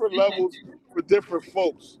there's different levels for different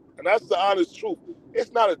folks, and that's the honest truth.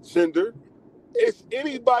 It's not a gender. It's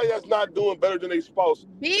anybody that's not doing better than their spouse.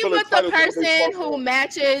 Be with the person who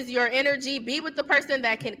matches your energy. Be with the person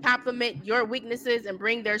that can complement your weaknesses and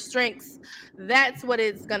bring their strengths. That's what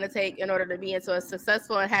it's going to take in order to be into a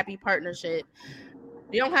successful and happy partnership.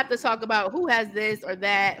 You don't have to talk about who has this or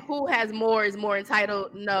that, who has more is more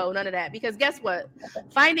entitled. No, none of that. Because guess what?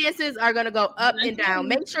 Finances are going to go up and down.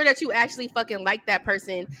 Make sure that you actually fucking like that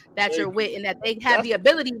person that you're with and that they have the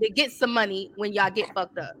ability to get some money when y'all get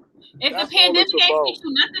fucked up. If the pandemic ain't teach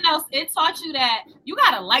you nothing else, it taught you that you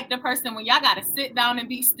gotta like the person when y'all gotta sit down and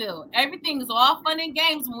be still. Everything is all fun and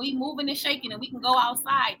games when we moving and shaking and we can go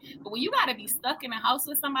outside. But when you gotta be stuck in a house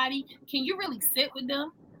with somebody, can you really sit with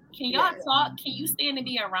them? Can y'all talk? Can you stand and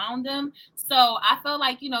be around them? So I feel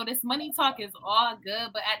like, this money talk is all good,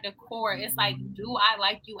 but at the core, it's like, do I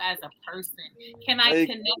like you as a person? Can I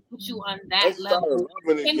connect with you on that level?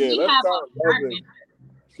 Can we have a partner?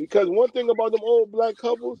 Because one thing about them old black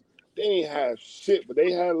couples, they ain't have shit, but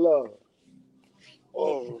they had love.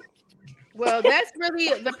 Oh. Well, that's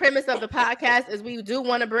really the premise of the podcast is we do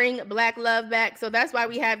want to bring Black love back. So that's why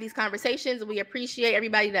we have these conversations. We appreciate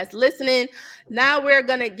everybody that's listening. Now we're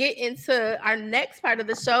going to get into our next part of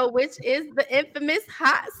the show, which is the infamous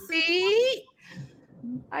hot seat.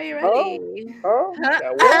 Are you ready?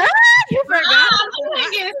 You forgot.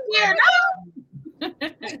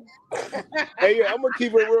 Hey, I'm going to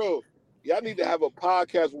keep it real. Y'all need to have a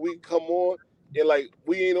podcast where we come on and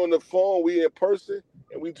we ain't on the phone, we in person,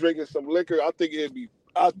 and we drinking some liquor. I think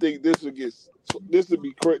this would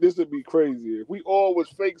be crazy. If we all was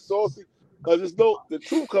fake saucy, because the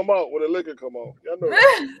truth come out when the liquor come out. Y'all know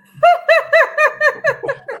that.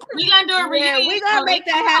 We gonna do a reunion. Yeah, we gonna make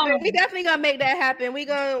that happen. We definitely gonna make that happen. We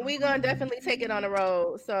gonna definitely take it on the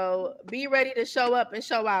road. So be ready to show up and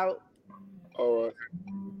show out. All right.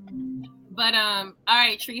 But all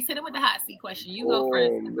right, Trees, hit it with the hot seat question. You go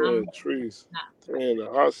first. Man, Trees. Man, the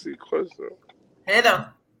hot seat question. Hit him.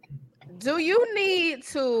 Do you need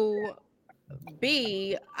to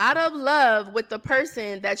be out of love with the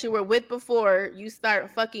person that you were with before you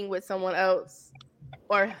start fucking with someone else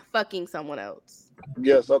or fucking someone else?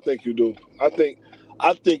 Yes, I think you do. I think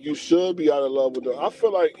you should be out of love with them. I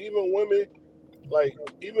feel like even women, like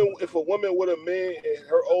even if a woman with a man and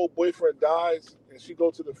her old boyfriend dies and she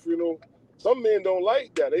go to the funeral, some men don't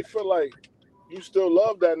like that. They feel like you still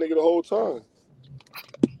love that nigga the whole time.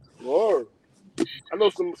 Lord. I know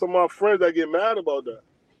some of my friends that get mad about that.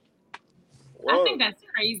 I think that's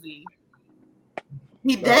crazy.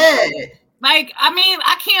 He dead. Like, I mean,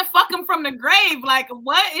 I can't fuck him from the grave. Like,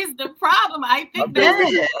 what is the problem? I think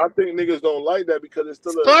niggas don't like that because it's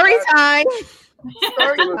still story time.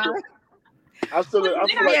 Story time. I feel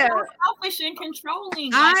like selfish and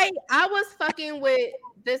controlling. I was fucking with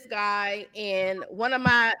this guy and one of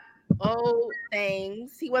my old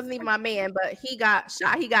things. He wasn't even my man, but he got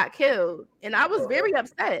shot. He got killed, and I was very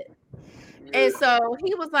upset. And so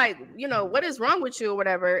he was like, you know, what is wrong with you or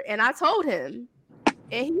whatever? And I told him,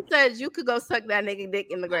 and he said, you could go suck that nigga dick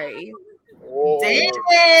in the grave. Whoa. Damn.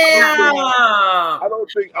 I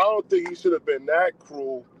don't think he should have been that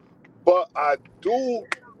cruel, but I do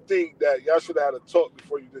think that y'all should have had a talk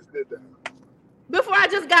before you just did that. Before I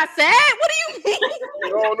just got sad? What do you mean?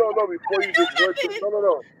 No. Before you just went to,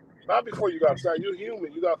 no. Not before you got sad. You're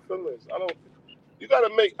human. You got feelings.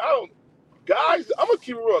 Guys, I'm gonna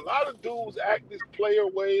keep it real. A lot of dudes act this player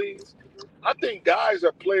ways. I think guys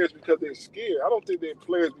are players because they're scared. I don't think they're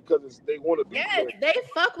players because they want to be. Yeah, they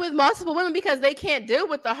fuck with multiple women because they can't deal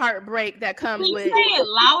with the heartbreak that comes with. Say it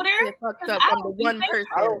louder. Fucked up from the one person.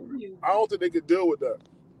 I don't think they can deal with that.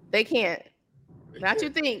 They can't. You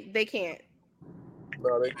think they can't.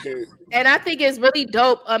 No, they can't. And I think it's really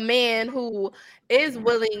dope a man who is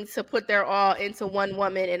willing to put their all into one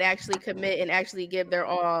woman and actually commit and actually give their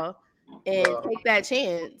all and take that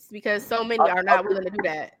chance because so many are not willing to do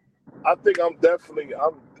that. I think I'm that's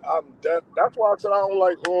why I said I don't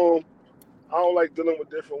like dealing with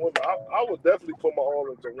different women. I would definitely put my all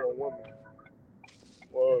into one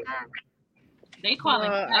woman. They call it.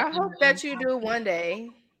 I hope that you do one day.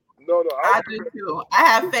 No, I do too. I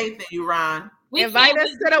have faith in you, Ron. Invite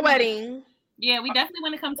us to the wedding. Yeah, we definitely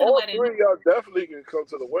want to come to the wedding. All three of y'all definitely can come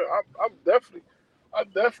to the wedding. I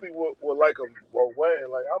definitely would like a wedding.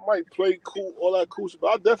 Like I might play cool, all that cool shit, but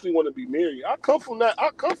I definitely want to be married. I come from that.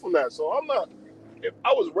 So I'm not. If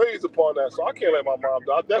I was raised upon that, so I can't let my mom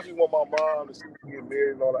die. I definitely want my mom to see me get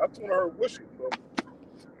married and all that. I just want her wishes, bro.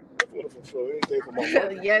 I want to fulfill anything for my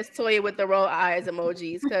mom. Yes, Toya with the roll eyes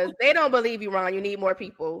emojis because they don't believe you, Ron. You need more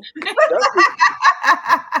people.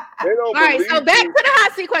 All right, so back to the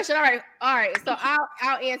hot seat question. All right. So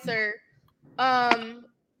I'll answer.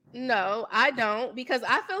 No, I don't, because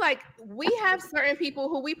I feel like we have certain people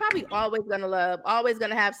who we probably always gonna love, always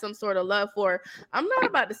gonna have some sort of love for. I'm not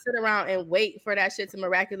about to sit around and wait for that shit to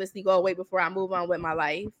miraculously go away before I move on with my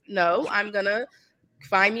life. No, I'm gonna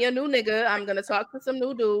find me a new nigga. I'm gonna talk to some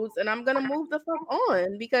new dudes, and I'm gonna move the fuck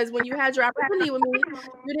on. Because when you had your opportunity with me,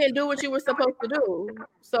 you didn't do what you were supposed to do.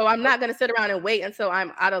 So I'm not gonna sit around and wait until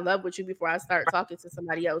I'm out of love with you before I start talking to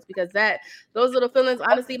somebody else. Because those little feelings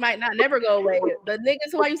honestly might not never go away. The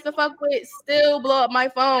niggas who I used to fuck with still blow up my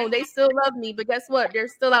phone. They still love me, but guess what? They're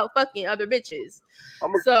still out fucking other bitches.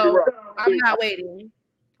 So I'm not waiting.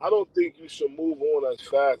 I don't think you should move on as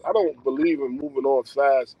fast. I don't believe in moving on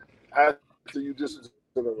fast after you just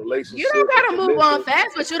in a relationship. You don't gotta move on fast,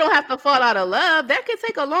 but you don't have to fall out of love. That could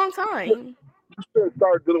take a long time. You should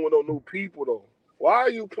start dealing with those new people though. Why are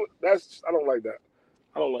you I don't like that.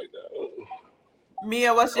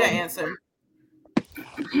 Mia, what's your answer?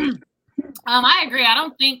 I agree. I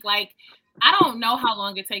don't know how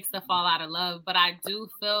long it takes to fall out of love, but I do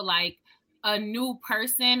feel like a new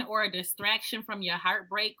person or a distraction from your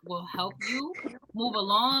heartbreak will help you move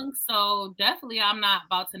along. So definitely I'm not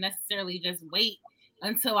about to necessarily just wait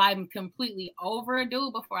until I'm completely overdue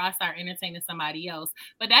before I start entertaining somebody else.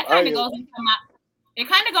 But that kind of goes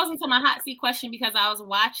into my hot seat question because I was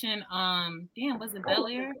watching was it Bel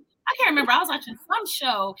Air? I can't remember. I was watching some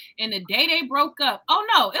show and the day they broke up. Oh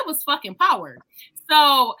no, it was fucking Power.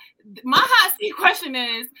 So my hot seat question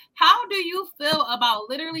is, how do you feel about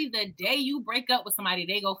literally the day you break up with somebody,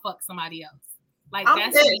 they go fuck somebody else? Like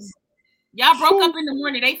y'all broke up in the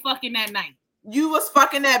morning, they fucking that night. You was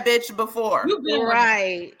fucking that bitch before.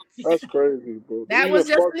 Right. That's crazy, bro. That was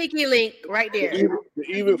your sneaky link right there. To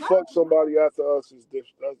even fuck somebody after us is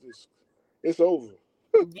it's over.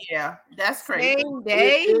 Yeah, that's crazy. Same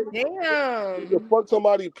day? Damn. You can fuck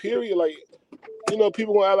somebody, period. Like,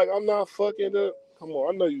 people gonna act like I'm not fucking her. Come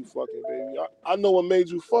on, I know you fucking, baby. I know what made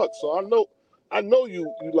you fuck, so I know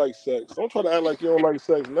you like sex. Don't try to act like you don't like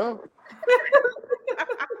sex now.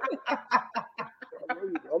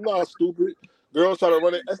 I'm not stupid. Girls try to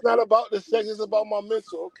run it. It's not about the sex. It's about my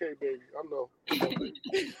mental. Okay, baby. I know.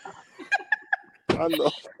 I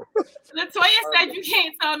know. Latoya said you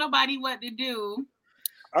can't tell nobody what to do.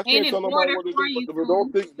 I can't tell nobody what to do. But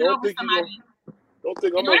don't think I'm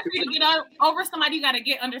in order for you to get over somebody, you got to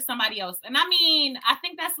get under somebody else. And I mean, I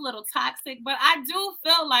think that's a little toxic, but I do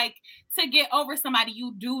feel like to get over somebody,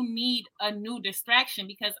 you do need a new distraction,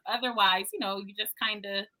 because otherwise, you just kind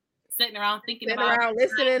of sitting around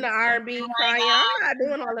listening to R&B, crying. I'm not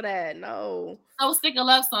doing all of that. No. So sick of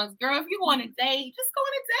love songs. Girl, if you want a date, just go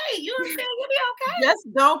on a date. You know what I'm saying? You'll be okay.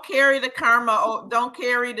 Just don't carry the karma. Don't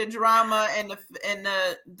carry the drama and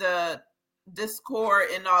the discord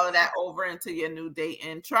and all of that over into your new date,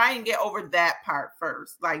 and try and get over that part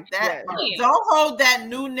first. Like that. Yeah. Don't hold that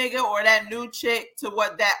new nigga or that new chick to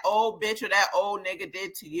what that old bitch or that old nigga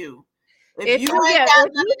did to you. If you think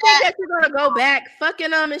that you're gonna go back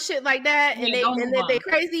fucking them and shit like that, and they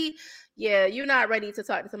crazy, yeah, you're not ready to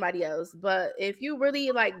talk to somebody else. But if you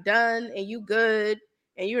really like done and you good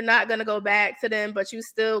and you're not gonna go back to them, but you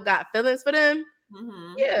still got feelings for them,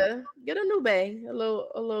 yeah, get a new bae, a little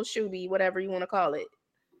shooby, whatever you want to call it.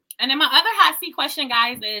 And then my other hot seat question,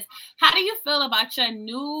 guys, is how do you feel about your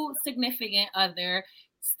new significant other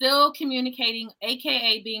still communicating,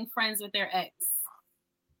 aka being friends with their ex?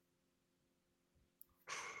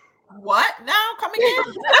 What? Now come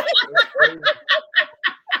again?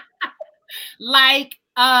 Like,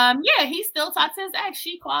 yeah, he still talks to his ex.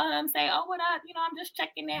 She call him, say, "Oh, what up? I'm just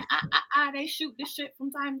checking in. They shoot this shit from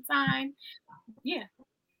time to time." Yeah.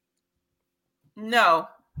 No,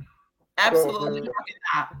 absolutely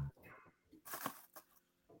not.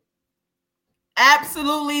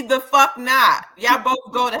 Absolutely the fuck not. Y'all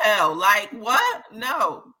both go to hell. Like what?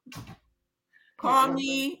 No. Call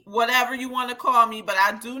me whatever you want to call me, but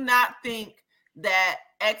I do not think that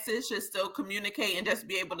exes should still communicate and just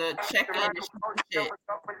be able to check in and shit.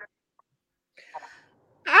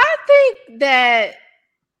 I think that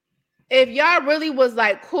if y'all really was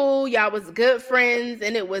like cool, y'all was good friends,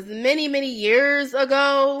 and it was many, many years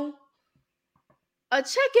ago, a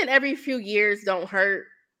check-in every few years don't hurt.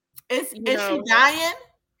 Is she dying?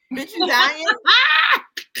 Bitch, you dying?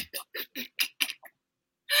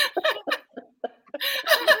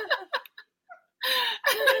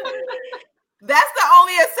 That's the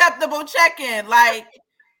only acceptable check-in. Like,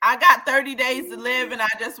 I got 30 days to live and I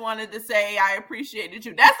just wanted to say I appreciated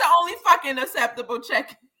you. That's the only fucking acceptable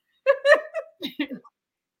check-in.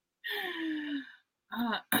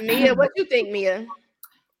 Mia, what you think, Mia?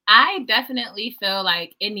 I definitely feel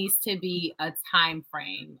like it needs to be a time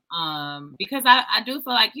frame. Because I do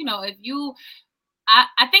feel like, if you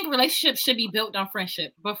I think relationships should be built on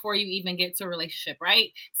friendship before you even get to a relationship,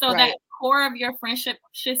 right? So that core of your friendship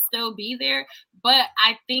should still be there. But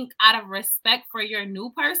I think out of respect for your new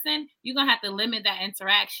person, you're going to have to limit that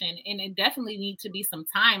interaction. And it definitely needs to be some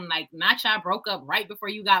time. Like, not y'all broke up right before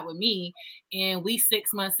you got with me and we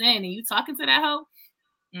 6 months in and you talking to that hoe.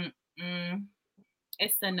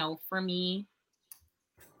 It's a no for me.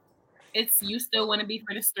 It's you still want to be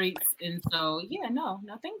for the streets. And so, yeah, no,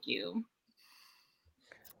 thank you.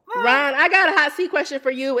 Ron, I got a hot seat question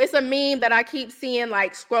for you. It's a meme that I keep seeing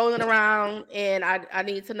like scrolling around, and I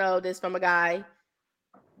need to know this from a guy.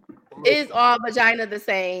 Is all vagina the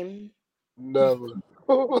same? Never. It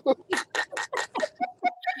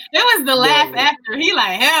was the laugh after. He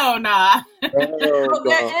like, hell nah. So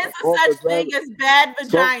there is a such thing as bad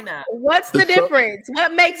vagina. What's the difference?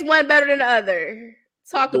 What makes one better than the other?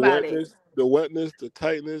 Talk about it. The wetness, the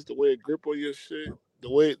tightness, the way it grip on your shit. The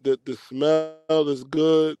way the smell is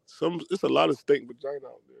good. It's a lot of stank vagina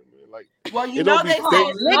out there, man. Like, well, they say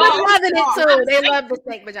niggas loving it too. They love the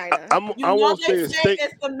stank vagina. I won't say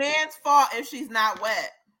it's the man's fault if she's not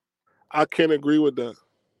wet. I can't agree with that,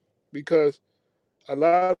 because a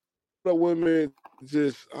lot of women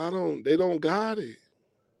they don't got it.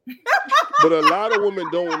 But a lot of women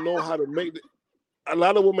don't know how to make it. A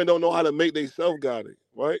lot of women don't know how to make themselves got it,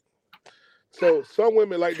 right? So some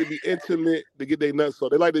women like to be intimate to get their nuts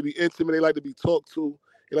off. They like to be intimate. They like to be talked to.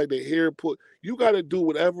 They like their hair put. You got to do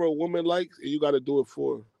whatever a woman likes, and you got to do it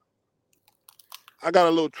for her. I got a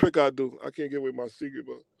little trick I do. I can't give away my secret,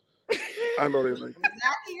 but I know they like it.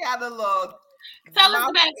 Now he got a little. Tell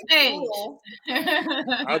us backstage.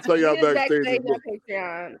 I'll tell y'all backstage.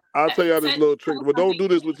 I'll tell y'all this little trick, but don't do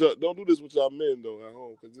this with y'all men though at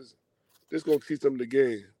home, because this gonna teach them the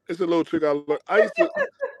game. It's a little trick I learned.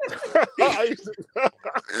 I used to-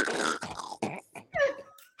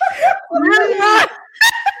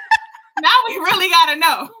 Now we really gotta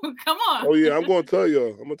know. Come on. Oh yeah, I'm gonna tell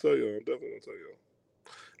y'all. I'm definitely gonna tell y'all.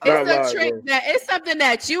 It's Not a live, trick though. that it's something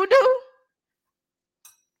that you do.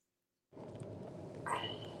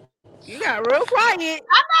 You got real quiet.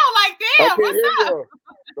 I know, like, I damn, can't what's hear up? y'all.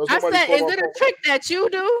 No, I somebody said, call is my it a phone. trick that you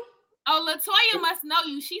do? Oh, Latoya must know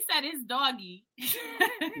you. She said it's doggy.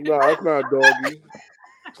 No, it's not doggy.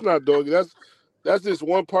 It's not doggy. That's just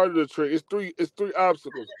one part of the trick. It's three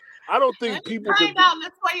obstacles. I don't think people Find can. out,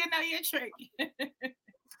 Latoya know your trick.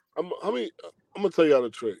 I'm gonna tell y'all the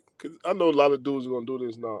trick because I know a lot of dudes are gonna do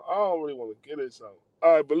this now. I don't really want to get this out.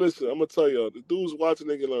 All right, but listen, I'm gonna tell y'all the dudes watching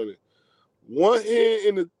they can learn it. One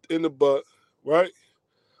hand in the butt, right?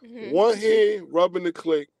 Mhm. One hand rubbing the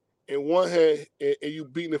clit, and one hand and you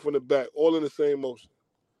beating it from the back, all in the same motion.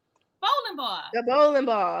 Bowling ball. The bowling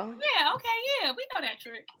ball. Yeah, okay, yeah, we know that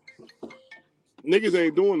trick. Niggas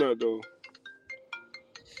ain't doing that though.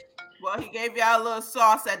 Well, he gave y'all a little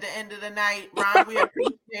sauce at the end of the night. Ron, we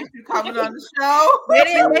appreciate you coming on the show. They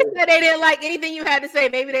said they didn't like anything you had to say.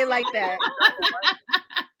 Maybe they like that.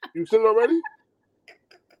 You said it already?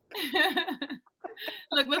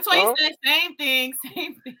 Look, Latoya said same thing.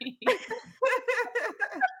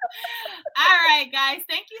 All right, guys.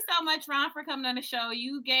 Thank you so much, Ron, for coming on the show.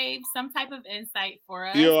 You gave some type of insight for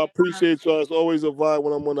us. Yeah, I appreciate y'all. It's always a vibe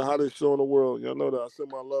when I'm on the hottest show in the world. Y'all know that. I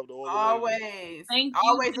send my love to all the ladies. Always. Thank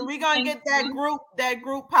Always. you. And we're gonna Thank get that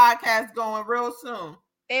group podcast going real soon.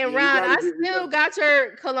 And Yeah, Ron, I still got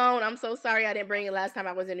your cologne. I'm so sorry I didn't bring it last time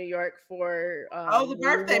I was in New York for the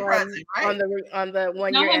birthday present, right? On the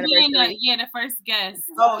 1 year No, anniversary. the first guest.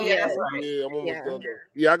 Oh yeah, that's right. Yeah, I'm almost done though.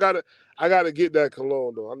 Yeah, I gotta get that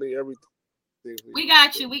cologne though. I need everything. We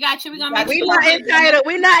got you. We're gonna make We're not entitled.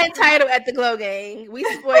 We're not entitled at the Glow Gang. We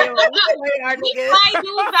spoil our we niggas. buy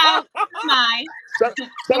dudes out. Nice. Shout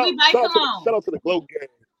out to the Glow Gang.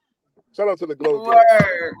 Shout out to the Glow Gang.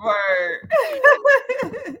 Word.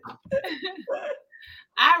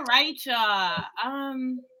 All right, y'all.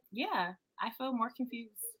 Yeah, I feel more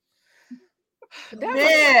confused.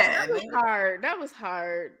 That was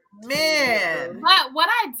hard. Man. But what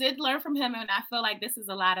I did learn from him, and I feel like this is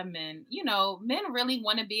a lot of men, men really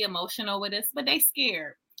want to be emotional with us, but they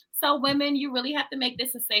scared. So women, you really have to make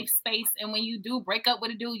this a safe space. And when you do break up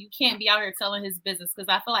with a dude, you can't be out here telling his business, because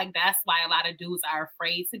I feel like that's why a lot of dudes are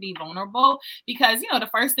afraid to be vulnerable, because, the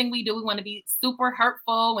first thing we do, we want to be super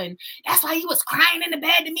hurtful. And that's why he was crying in the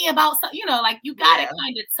bed to me about stuff, you got to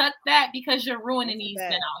kind of tuck that, because you're ruining these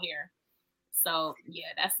men out here. So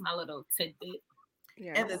yeah, that's my little tidbit.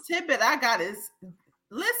 Yeah. And the tidbit I got is,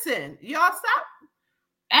 listen, y'all stop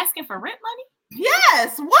asking for rent money.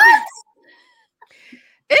 Yes, what?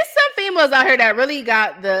 It's some females out here that really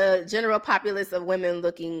got the general populace of women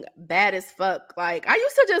looking bad as fuck. Like, I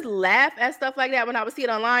used to just laugh at stuff like that when I would see it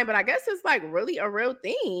online, but I guess it's like really a real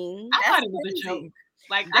thing. I thought it was a joke.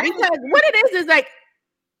 Like, because what it is like,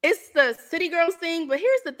 it's the city girls thing, but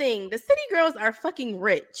here's the thing: the city girls are fucking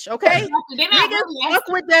rich, okay? They're not Niggas really fuck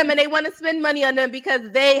with them and they want to spend money on them because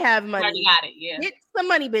they have money. Already got it, yeah. Get some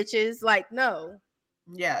money, bitches. Like, no.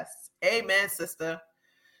 Yes. Amen, sister.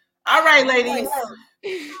 All right, ladies.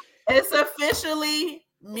 It's officially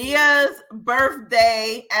Mia's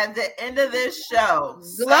birthday at the end of this show.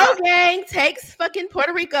 Glow Gang takes fucking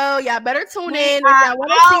Puerto Rico. Y'all better tune in if y'all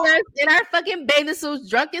want to see us in our fucking bathing suits,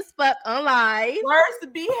 drunk as fuck on live.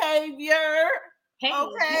 Worst behavior. Hey.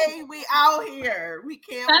 Okay, we out here. We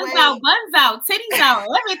can't wait. Out, buns out, titties out,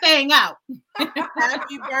 everything out.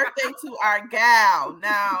 Happy birthday to our gal.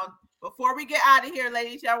 Now, before we get out of here,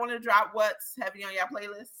 ladies, y'all want to drop what's heavy on your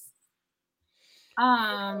playlist?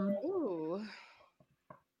 Ooh.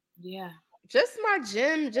 Yeah. Just my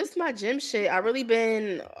gym shit. I really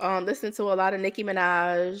been listening to a lot of Nicki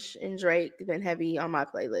Minaj and Drake. Been heavy on my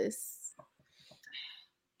playlist.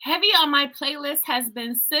 Heavy on my playlist has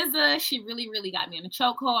been SZA. She really, really got me in a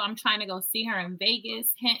chokehold. I'm trying to go see her in Vegas.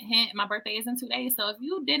 Hint, hint. My birthday is in 2 days. So if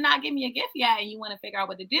you did not give me a gift yet and you want to figure out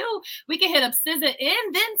what to do, we can hit up SZA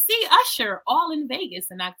and then see Usher all in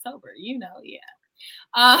Vegas in October. Yeah.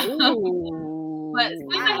 But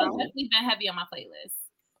SZA has definitely been heavy on my playlist.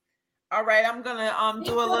 All right, I'm gonna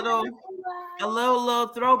do a little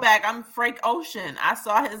throwback. I'm Frank Ocean. I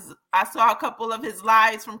saw a couple of his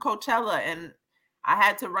lives from Coachella, and I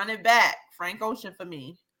had to run it back. Frank Ocean for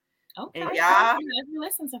me. Okay, and y'all. I've never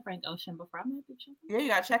listened to Frank Ocean before. I'm gonna check him. Yeah, you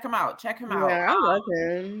gotta check him out. Check him out. Yeah, I love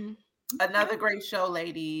him. Another great show,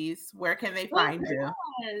 ladies. Where can they find you?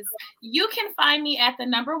 You can find me at the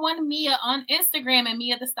 #1 Mia on Instagram and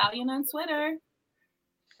Mia the Stallion on Twitter.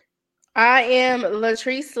 I am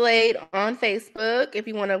Latrice Slade on Facebook. If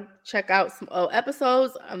you want to check out some old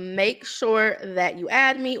episodes, make sure that you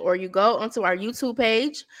add me or you go onto our YouTube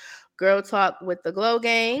page, Girl Talk with the Glow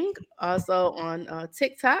Gang. Also on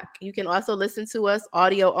TikTok. You can also listen to us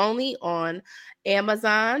audio only on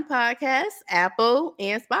Amazon Podcasts, Apple,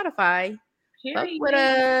 and Spotify. Fuck with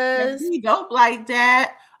us. Be dope like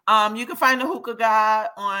that. You can find the Hookah Guy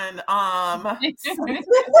on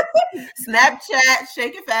Snapchat,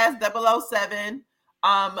 Shake It Fast 007.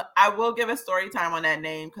 I will give a story time on that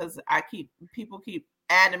name because people keep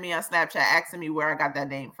adding me on Snapchat, asking me where I got that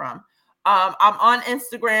name from. I'm on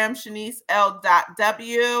Instagram,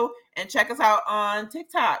 ShaniceL.W, and check us out on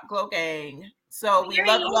TikTok, Glow Gang. So we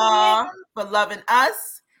love y'all for loving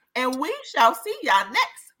us, and we shall see y'all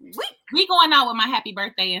next week. We going out with my happy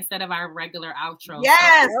birthday instead of our regular outro.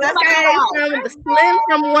 Yes, so, okay. From the Slim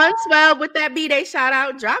from 112 with that B-Day shout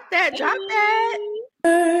out. Drop that.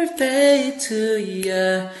 Birthday to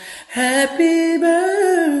ya. Happy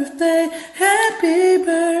birthday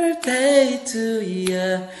to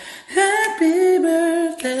ya. Happy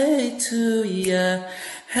birthday to ya.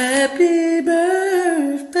 Happy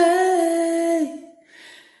birthday.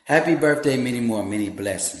 Happy birthday, many more, many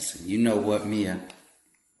blessings. And you know what, Mia?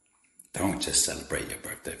 Don't just celebrate your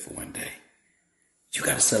birthday for one day. You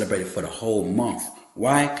got to celebrate it for the whole month.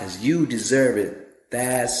 Why? Because you deserve it.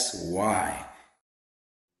 That's why.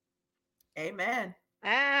 Amen.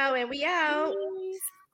 Oh, and we out.